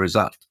end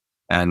result.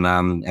 And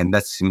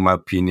that's, in my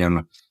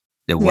opinion,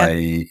 the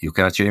way you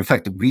can achieve. In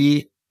fact,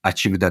 we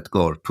achieved that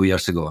goal 2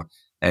 years ago,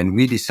 and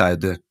we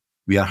decided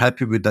we are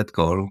happy with that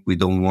goal. We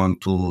don't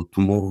want to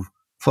move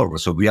forward.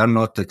 So we are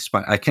not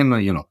I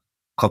can,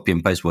 copy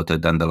and paste what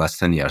I've done the last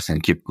 10 years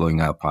and keep going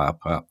up.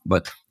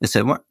 But I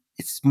said, well,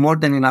 it's more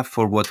than enough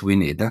for what we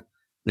need.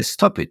 Let's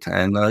stop it.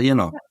 And,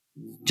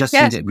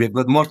 we've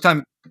got more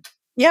time.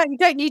 Yeah, you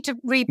don't need to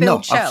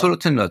rebuild shells.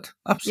 Absolutely not.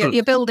 Absolutely.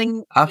 You're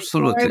building.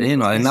 Absolutely.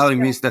 And now it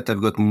means that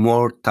I've got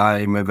more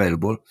time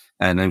available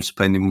and I'm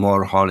spending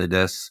more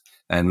holidays.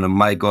 And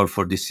my goal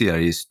for this year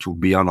is to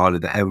be on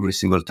holiday every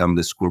single time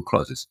the school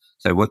closes.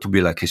 So I want to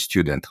be like a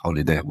student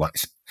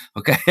holiday-wise.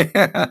 Okay?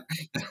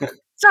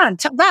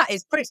 That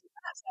is pretty.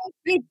 That's a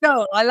big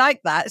goal. I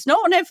like that. It's not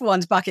on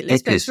everyone's bucket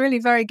list, but it's really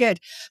very good.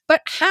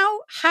 But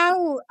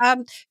how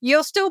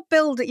you're still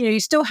building? You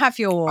still have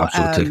your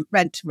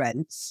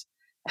rents.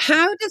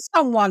 How does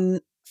someone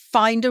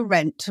find a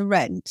rent to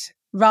rent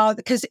rather?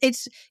 Because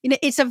it's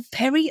a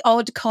very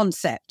odd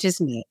concept,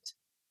 isn't it?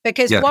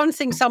 Because one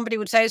thing somebody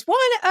would say is,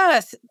 why on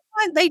earth?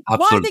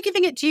 Why are they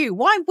giving it to you?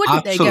 Why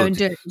wouldn't they go and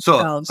do it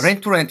themselves? So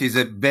rent to rent is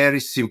a very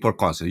simple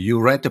concept. You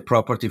rent a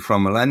property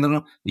from a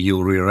landlord,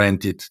 you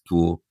re-rent it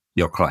to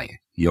your client,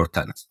 your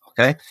tenants.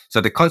 Okay. So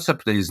the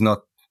concept is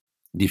not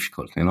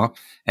difficult,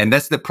 and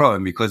that's the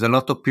problem because a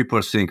lot of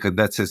people think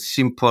that's a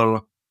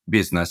simple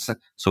business.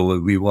 So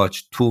we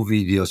watch 2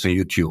 videos on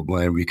YouTube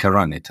where we can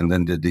run it and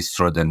then they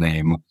destroy the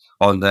name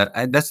on that.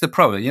 And that's the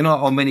problem.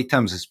 How many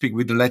times I speak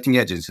with the letting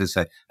agents and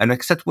say, and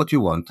accept what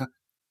you want.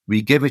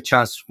 We gave a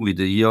chance with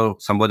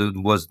somebody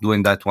who was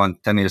doing that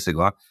 10 years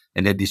ago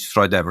and they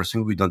destroyed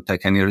everything. We don't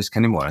take any risk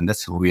anymore. And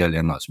that's really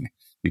annoys me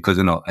because,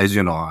 as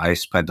you know, I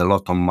spend a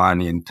lot of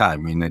money and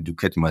time in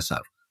educating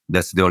myself.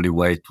 That's the only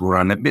way to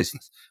run a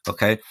business.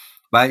 Okay.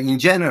 But in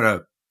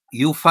general,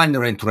 you find a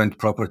rent-to-rent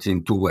property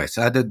in 2 ways,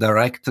 either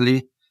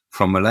directly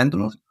from a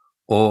landlord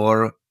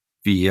or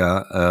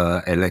via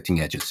a letting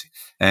agency.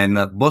 And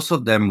both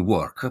of them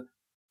work.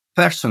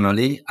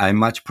 Personally, I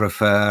much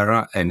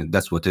prefer, and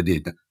that's what I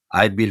did,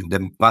 I built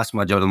the vast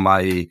majority of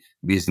my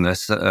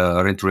business,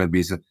 rent-to-rent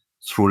business,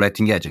 through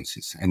letting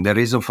agencies. And the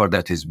reason for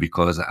that is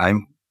because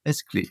I'm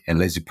basically a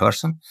lazy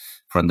person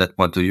from that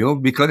point of view,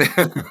 because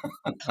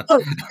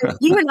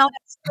you and I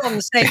are on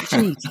the same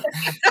sheet.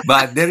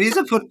 But the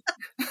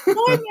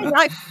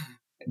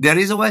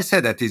reason why I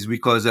said that is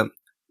because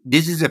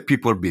this is a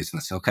people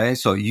business. Okay,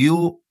 so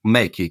you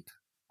make it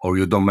or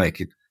you don't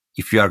make it.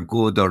 If you are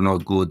good or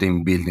not good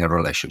in building a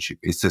relationship,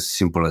 it's as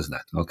simple as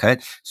that. Okay,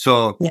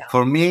 so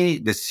for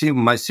me,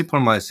 my simple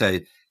mind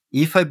say,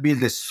 if I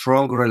build a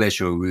strong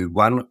relationship with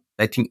one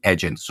letting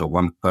agent, so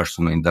one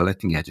person in the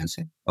letting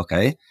agency,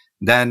 okay,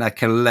 then I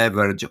can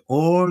leverage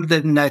all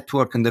the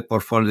network and the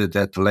portfolio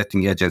that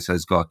letting agency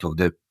has got of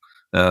the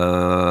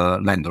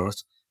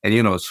landlords.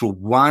 And, through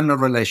one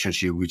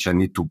relationship, which I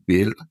need to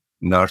build,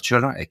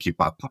 nurture, and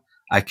keep up,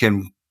 I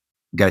can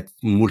get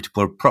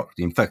multiple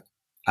property. In fact,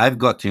 I've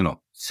got,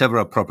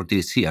 several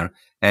properties here,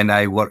 and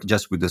I work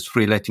just with the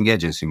 3 letting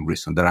agents in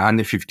Bristol. There are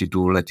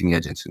 152 letting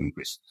agents in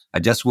Bristol. I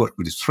just work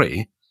with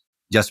 3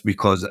 just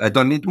because I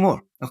don't need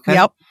more. Okay.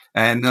 Yep.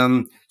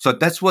 And so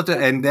that's what,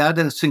 and the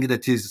other thing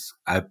that is,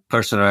 I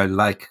personally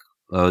like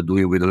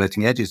doing with the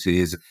letting agency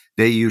is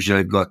they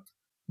usually got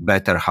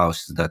better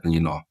houses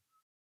than,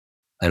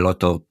 a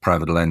lot of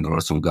private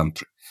landlords on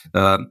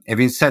Gumtree.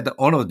 Having said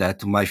all of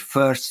that, my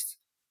first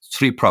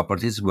 3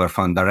 properties were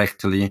found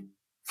directly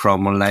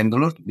from a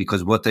landlord,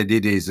 because what I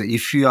did is,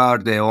 if you are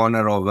the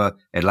owner of a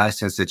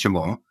licensed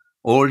HMO,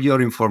 all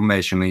your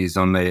information is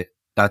on a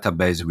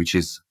database which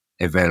is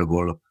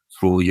available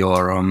through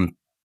your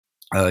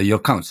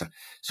council.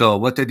 So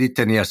what I did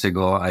 10 years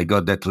ago, I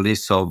got that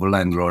list of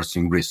landlords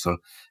in Bristol,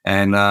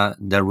 and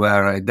there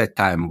were at that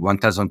time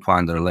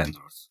 1,200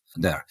 landlords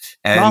there.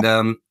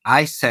 And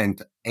I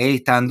sent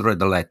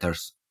 800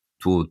 letters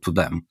to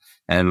them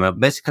and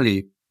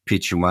basically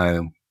pitch my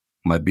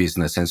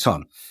business and so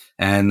on.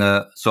 And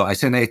so I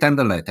sent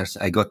 800 letters.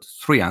 I got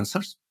 3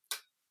 answers.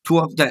 2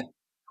 of them.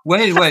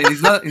 Wait,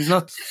 it's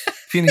not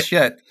finished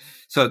yet.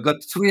 So I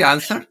got 3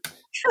 answers,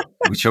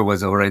 which I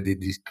was already,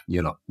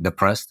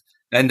 depressed.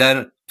 And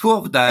then 2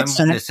 of them,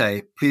 Excellent. they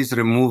say, please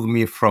remove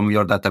me from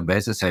your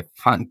database. I say,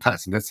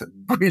 fantastic. That's a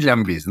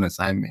brilliant business.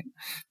 I mean,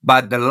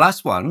 but the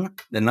last one,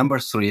 the number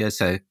 3, I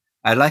say,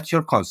 I like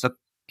your concept.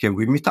 Can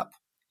we meet up?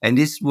 And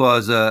this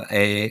was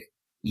a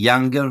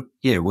younger,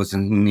 was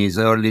in his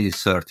early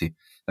 30,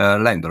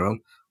 lender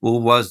who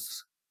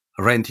was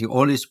renting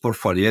all his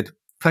portfolio. He had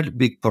fairly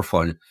big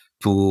portfolio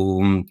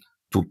to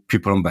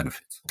people on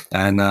benefits.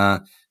 And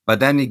but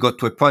then he got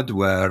to a point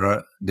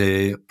where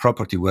the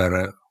property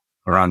were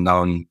run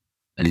down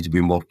a little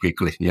bit more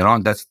quickly.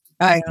 That's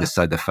the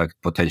side effect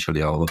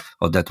potentially of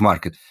that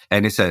market.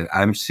 And he said,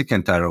 I'm sick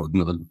and tired of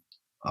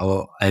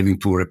having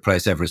to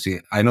replace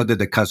everything. I know that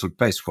the council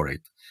pays for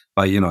it,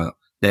 but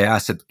the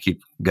asset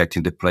keep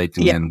getting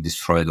depleted and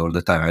destroyed all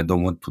the time. I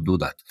don't want to do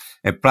that.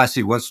 And plus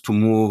he wants to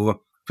move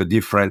to a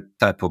different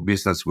type of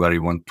business where he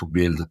want to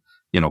build,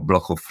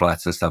 block of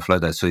flats and stuff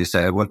like that. So he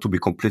said, I want to be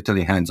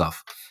completely hands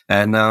off.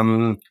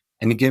 And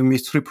he gave me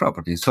 3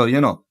 properties.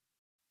 So,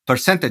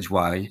 percentage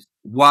wise,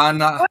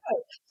 one out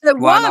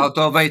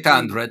of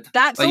 800,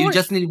 but you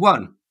just need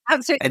one.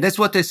 Absolutely. And that's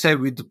what they say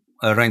with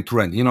rent to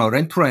rent.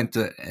 Rent to rent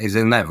is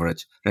an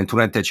average. Rent to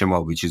rent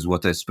HMO, which is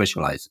what I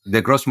specialize.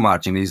 The gross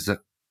margin is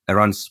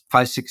around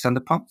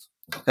 £500-600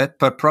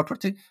 per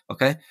property.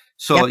 Okay.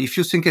 So if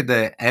you think of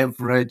the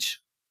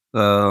average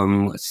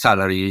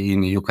salary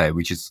in the UK,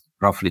 which is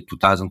roughly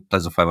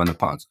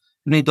 £2,500,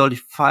 you need only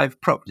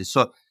 5 properties.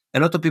 So a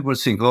lot of people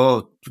think,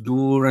 to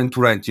do rent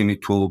to rent, you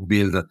need to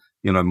build a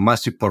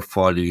massive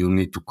portfolio. You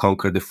need to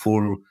conquer the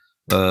full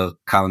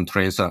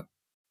country. So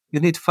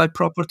you need 5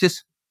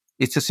 properties.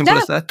 It's as simple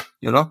as that,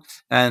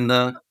 And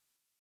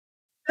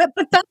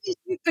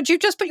but you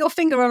just put your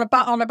finger on a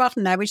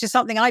button there, which is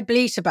something I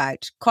bleat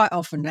about quite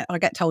often. I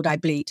get told I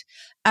bleat.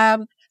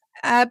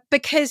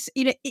 Because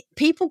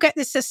people get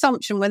this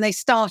assumption when they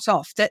start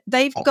off that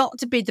they've got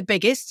to be the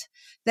biggest,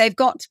 they've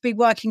got to be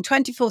working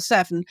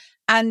 24/7,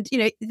 and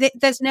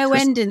there's no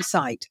end in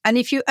sight. And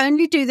if you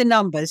only do the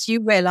numbers,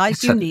 you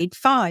realize you need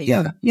 5,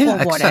 or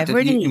whatever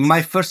it is. In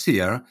my first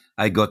year,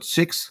 I got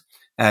 6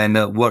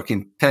 and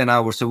working 10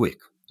 hours a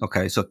week.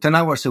 Okay, so 10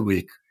 hours a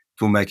week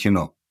to make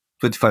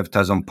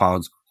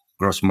 £25,000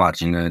 gross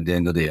margin at the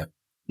end of the year.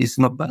 It's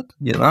not bad,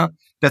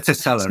 That's a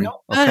salary,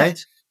 okay?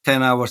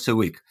 10 hours a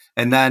week.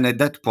 And then at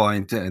that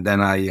point, then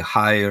I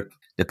hired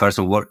the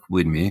person who worked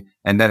with me.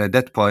 And then at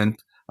that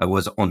point, I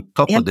was on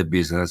top of the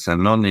business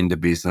and not in the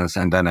business.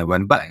 And then I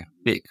went back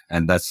big.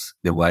 And that's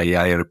the way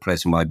I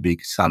replaced my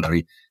big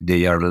salary the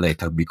year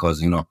later,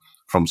 because,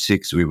 from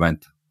 6, we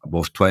went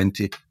above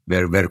 20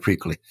 very, very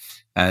quickly.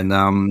 And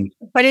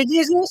but it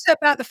is also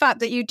about the fact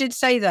that you did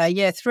say there,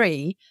 year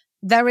 3,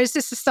 there is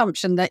this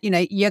assumption that,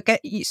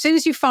 as soon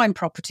as you find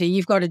property,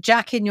 you've got to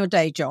jack in your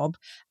day job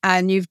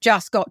and you've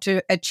just got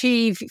to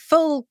achieve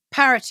full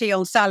parity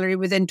on salary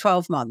within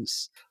 12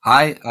 months.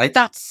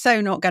 That's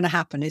so not going to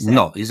happen, is it?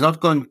 No, it's not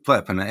going to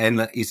happen.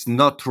 And it's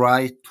not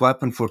right to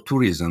happen for 2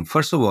 reasons.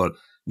 First of all,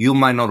 you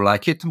might not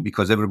like it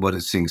because everybody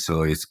thinks,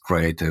 it's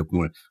great.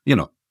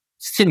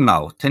 Still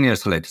now, 10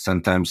 years later,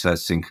 sometimes I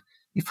think,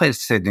 if I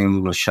stayed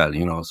in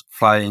Rochelle,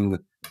 flying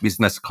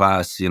business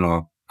class,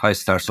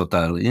 5-star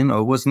hotel, it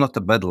was not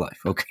a bad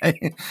life,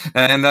 okay?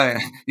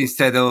 And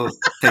instead of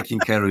taking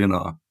care,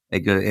 a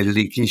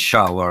leaking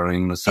shower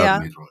in the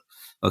South Middle,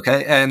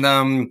 okay?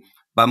 And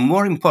but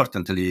more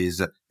importantly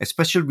is,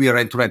 especially with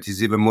rent to rent,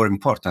 is even more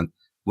important.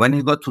 When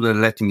you go to the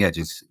letting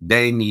agents,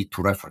 they need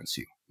to reference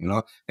you,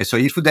 And so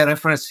if they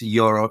reference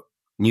your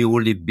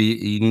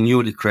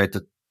newly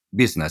created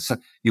business,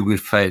 you will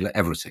fail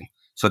everything.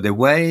 So the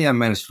way I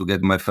managed to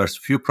get my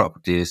first few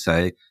properties,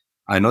 I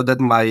know that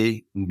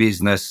my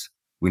business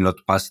will not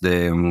pass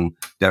the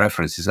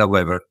references.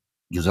 However,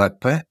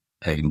 Giuseppe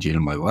and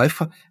Jill, my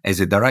wife, as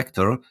a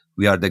director,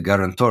 we are the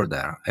guarantor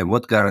there. And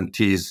what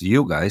guarantees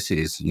you guys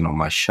is,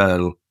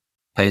 Michelle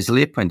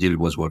Paisley, and Jill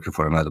was working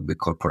for another big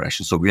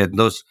corporation. So we had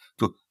those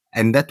two.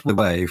 And that was a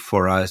way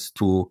for us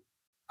to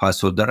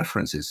pass all the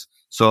references.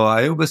 So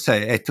I always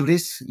say, at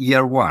least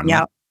year 1,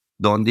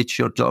 don't ditch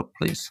your job,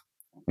 please.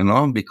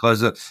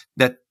 Because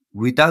that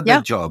without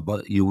the job,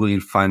 you will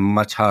find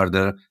much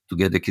harder to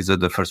get the keys of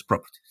the first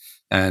property.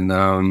 And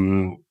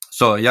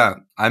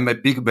I'm a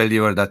big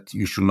believer that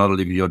you should not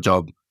leave your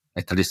job,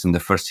 at least in the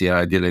first year,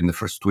 ideally in the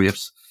first 2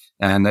 years.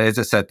 And as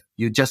I said,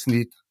 you just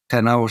need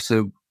 10 hours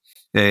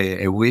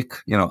a week.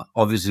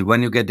 Obviously,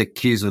 when you get the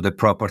keys of the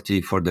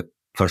property for the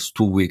first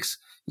 2 weeks,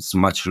 it's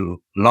much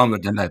longer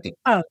than that.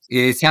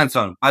 It's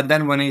hands-on. But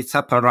then when it's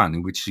up and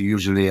running, which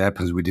usually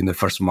happens within the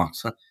first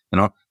month,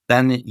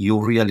 then you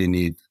really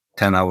need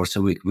 10 hours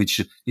a week, which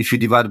if you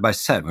divide by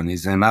 7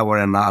 is an hour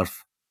and a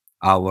half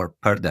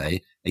per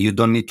day. You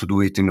don't need to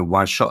do it in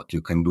one shot.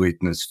 You can do it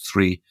in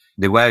 3.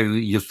 The way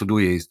we used to do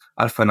it is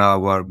half an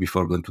hour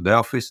before going to the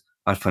office,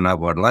 half an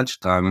hour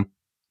lunchtime,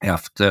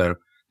 after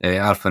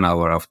half an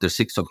hour after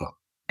 6 o'clock.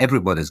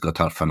 Everybody's got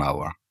half an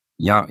hour.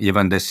 Yeah,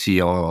 even the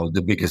CEO of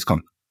the biggest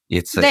company.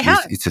 It's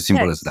as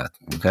simple as that.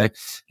 Okay.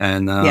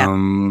 And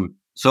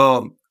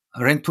so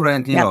rent to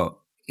rent,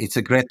 it's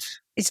a great.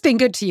 It's been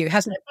good to you,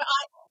 hasn't it?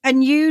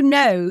 And you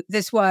know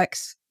this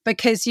works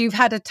because you've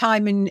had a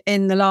time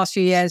in the last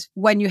few years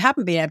when you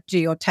haven't been able to do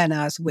your 10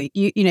 hours a week.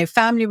 You know,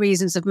 family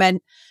reasons have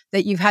meant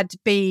that you've had to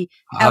be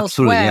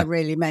elsewhere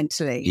really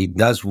mentally. It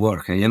does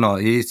work.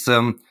 It's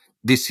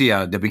this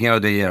year, the beginning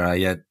of the year, I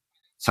had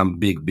some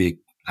big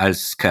health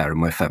scare in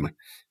my family.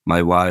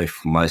 My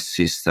wife, my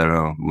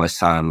sister, my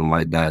son,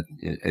 my dad.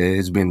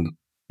 It's been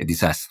a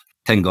disaster.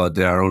 Thank God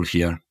they are all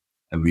here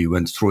and we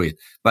went through it.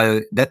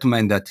 But that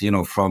meant that,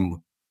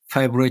 from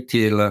February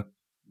till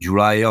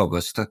July,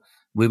 August,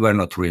 we were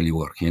not really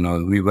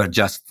working. We were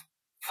just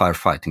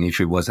firefighting. If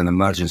it was an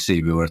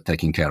emergency, we were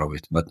taking care of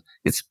it. But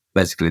it's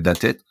basically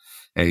that's it.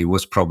 It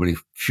was probably a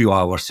few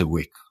hours a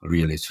week,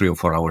 really, 3 or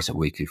 4 hours a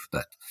week, if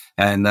that.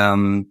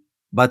 And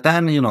but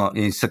then,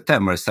 in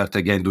September, I started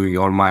again doing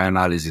all my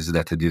analysis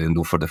that I didn't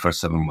do for the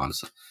first 7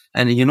 months.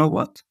 And you know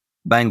what?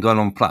 Bang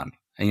on plan.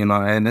 And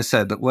I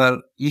said,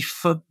 well,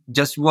 if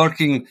just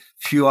working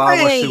few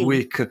hours a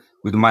week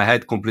with my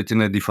head completely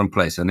in a different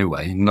place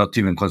anyway, not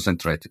even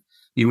concentrated,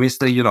 it means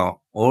that,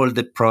 all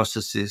the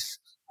processes,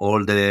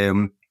 all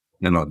the,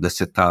 the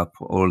setup,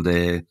 all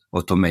the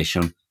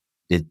automation,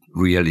 it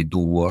really do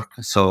work.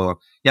 So,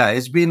 yeah,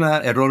 it's been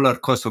a roller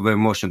coaster of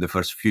emotion the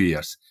first few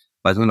years.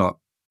 But,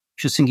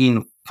 if you think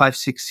in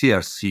 5-6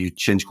 years, you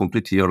change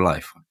completely your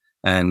life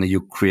and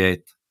you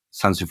create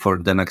something for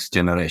the next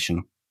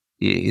generation.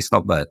 It's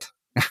not bad.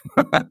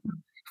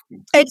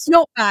 It's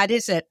not bad,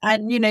 is it?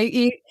 And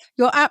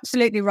you're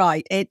absolutely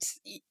right. It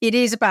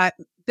is about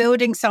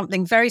building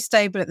something very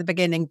stable at the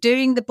beginning,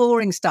 doing the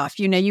boring stuff.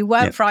 You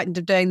weren't frightened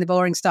of doing the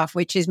boring stuff,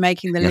 which is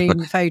making the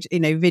Loom photo,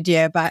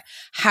 video about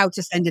how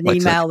to send an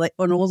email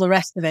and all the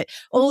rest of it.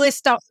 All this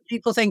stuff that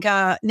people think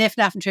are niff,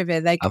 naff and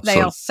trivia, they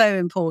are so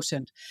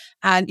important.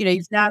 And,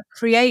 you've now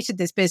created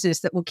this business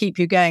that will keep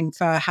you going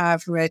for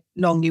however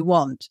long you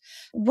want.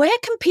 Where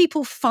can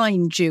people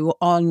find you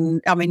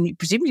on,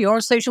 presumably you're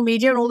on social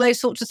media and all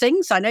those sorts of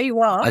things. I know you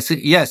are.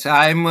 Yes,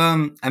 I'm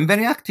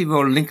very active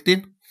on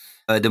LinkedIn.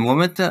 At the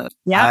moment, so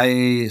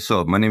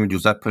my name is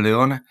Giuseppe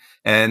Leone,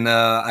 and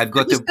I've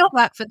got. Spell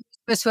that for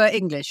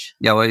English.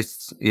 Yeah, well,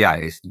 it's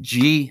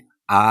GIUSEPPE.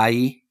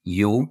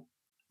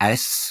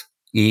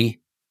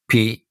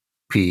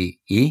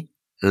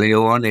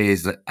 Leone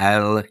is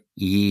LEONE.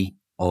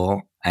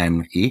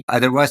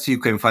 Otherwise, you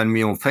can find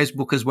me on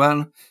Facebook as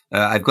well.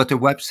 I've got a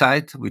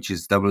website which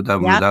is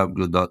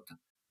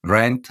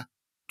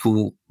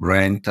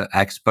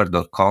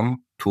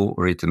www.rent2rentexpert.com, 2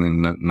 written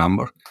in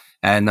number.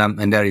 And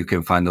there you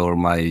can find all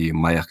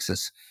my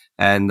access.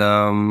 And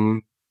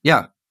as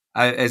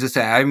I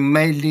say, I'm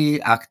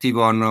mainly active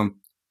on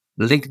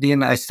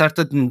LinkedIn. I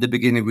started in the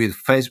beginning with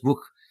Facebook,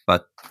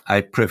 but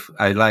I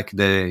like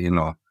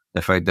the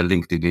fact that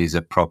LinkedIn is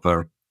a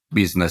proper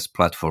business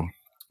platform.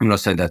 I'm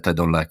not saying that I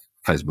don't like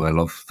Facebook. I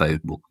love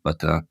Facebook,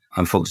 but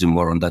I'm focusing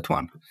more on that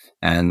one.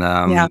 And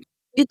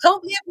you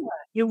can't be everywhere.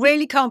 You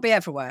really can't be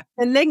everywhere.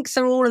 The links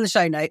are all in the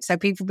show notes, so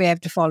people will be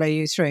able to follow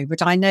you through.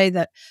 But I know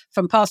that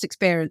from past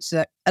experience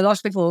that a lot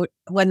of people,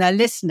 when they're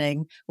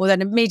listening, will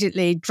then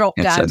immediately drop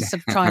down to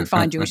try and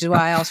find you, which is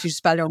why I asked you to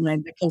spell your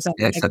name. Because I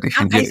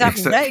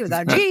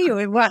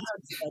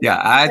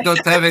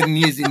don't have an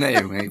easy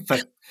name.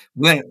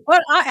 Well,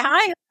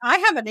 I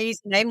have an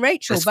easy name,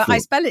 Rachel, but I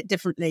spell it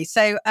differently.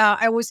 So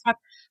I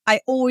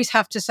always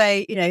have to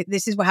say,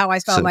 this is how I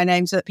spell my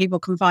name so that people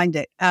can find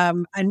it.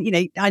 And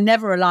I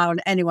never rely on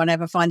anyone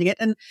ever finding it.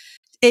 And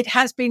it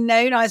has been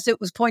known, as it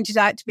was pointed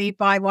out to me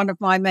by one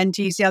of my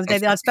mentees the other day,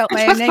 that I spelt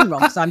my own name wrong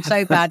because I'm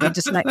so badly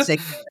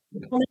dyslexic.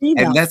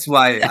 And that's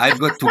why I've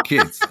got 2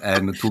 kids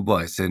and 2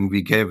 boys, and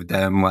we gave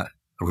them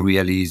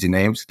really easy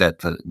names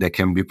that they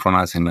can be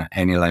pronounced in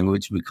any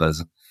language,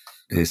 because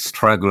the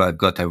struggle I've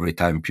got every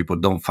time people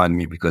don't find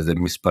me because they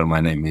misspell my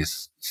name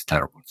is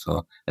terrible.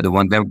 So I don't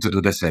want them to do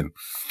the same.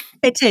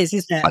 It is,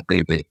 isn't it?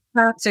 Absolutely.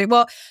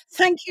 Well,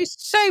 thank you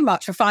so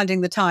much for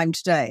finding the time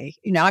today.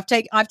 I've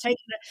taken an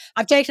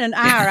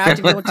hour out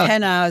of your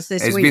 10 hours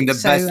this week. It's been the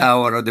best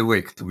hour of the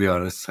week, to be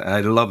honest.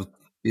 I love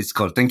this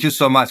call. Thank you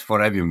so much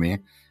for having me,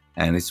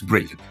 and it's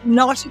brilliant.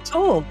 Not at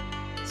all.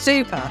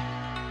 Super.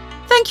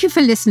 Thank you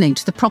for listening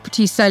to The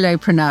Property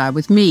Solopreneur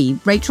with me,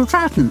 Rachel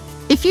Troughton.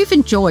 If you've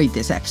enjoyed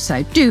this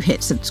episode, do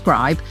hit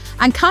subscribe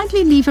and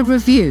kindly leave a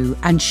review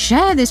and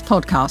share this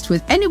podcast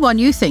with anyone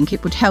you think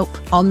it would help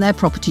on their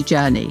property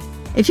journey.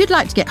 If you'd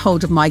like to get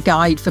hold of my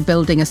guide for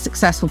building a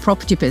successful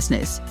property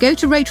business, go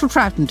to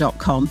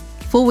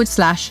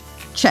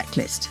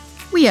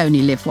racheltroughton.com/checklist. We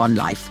only live one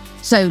life.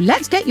 So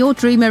let's get your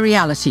dream a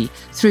reality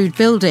through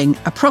building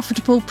a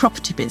profitable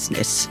property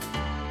business.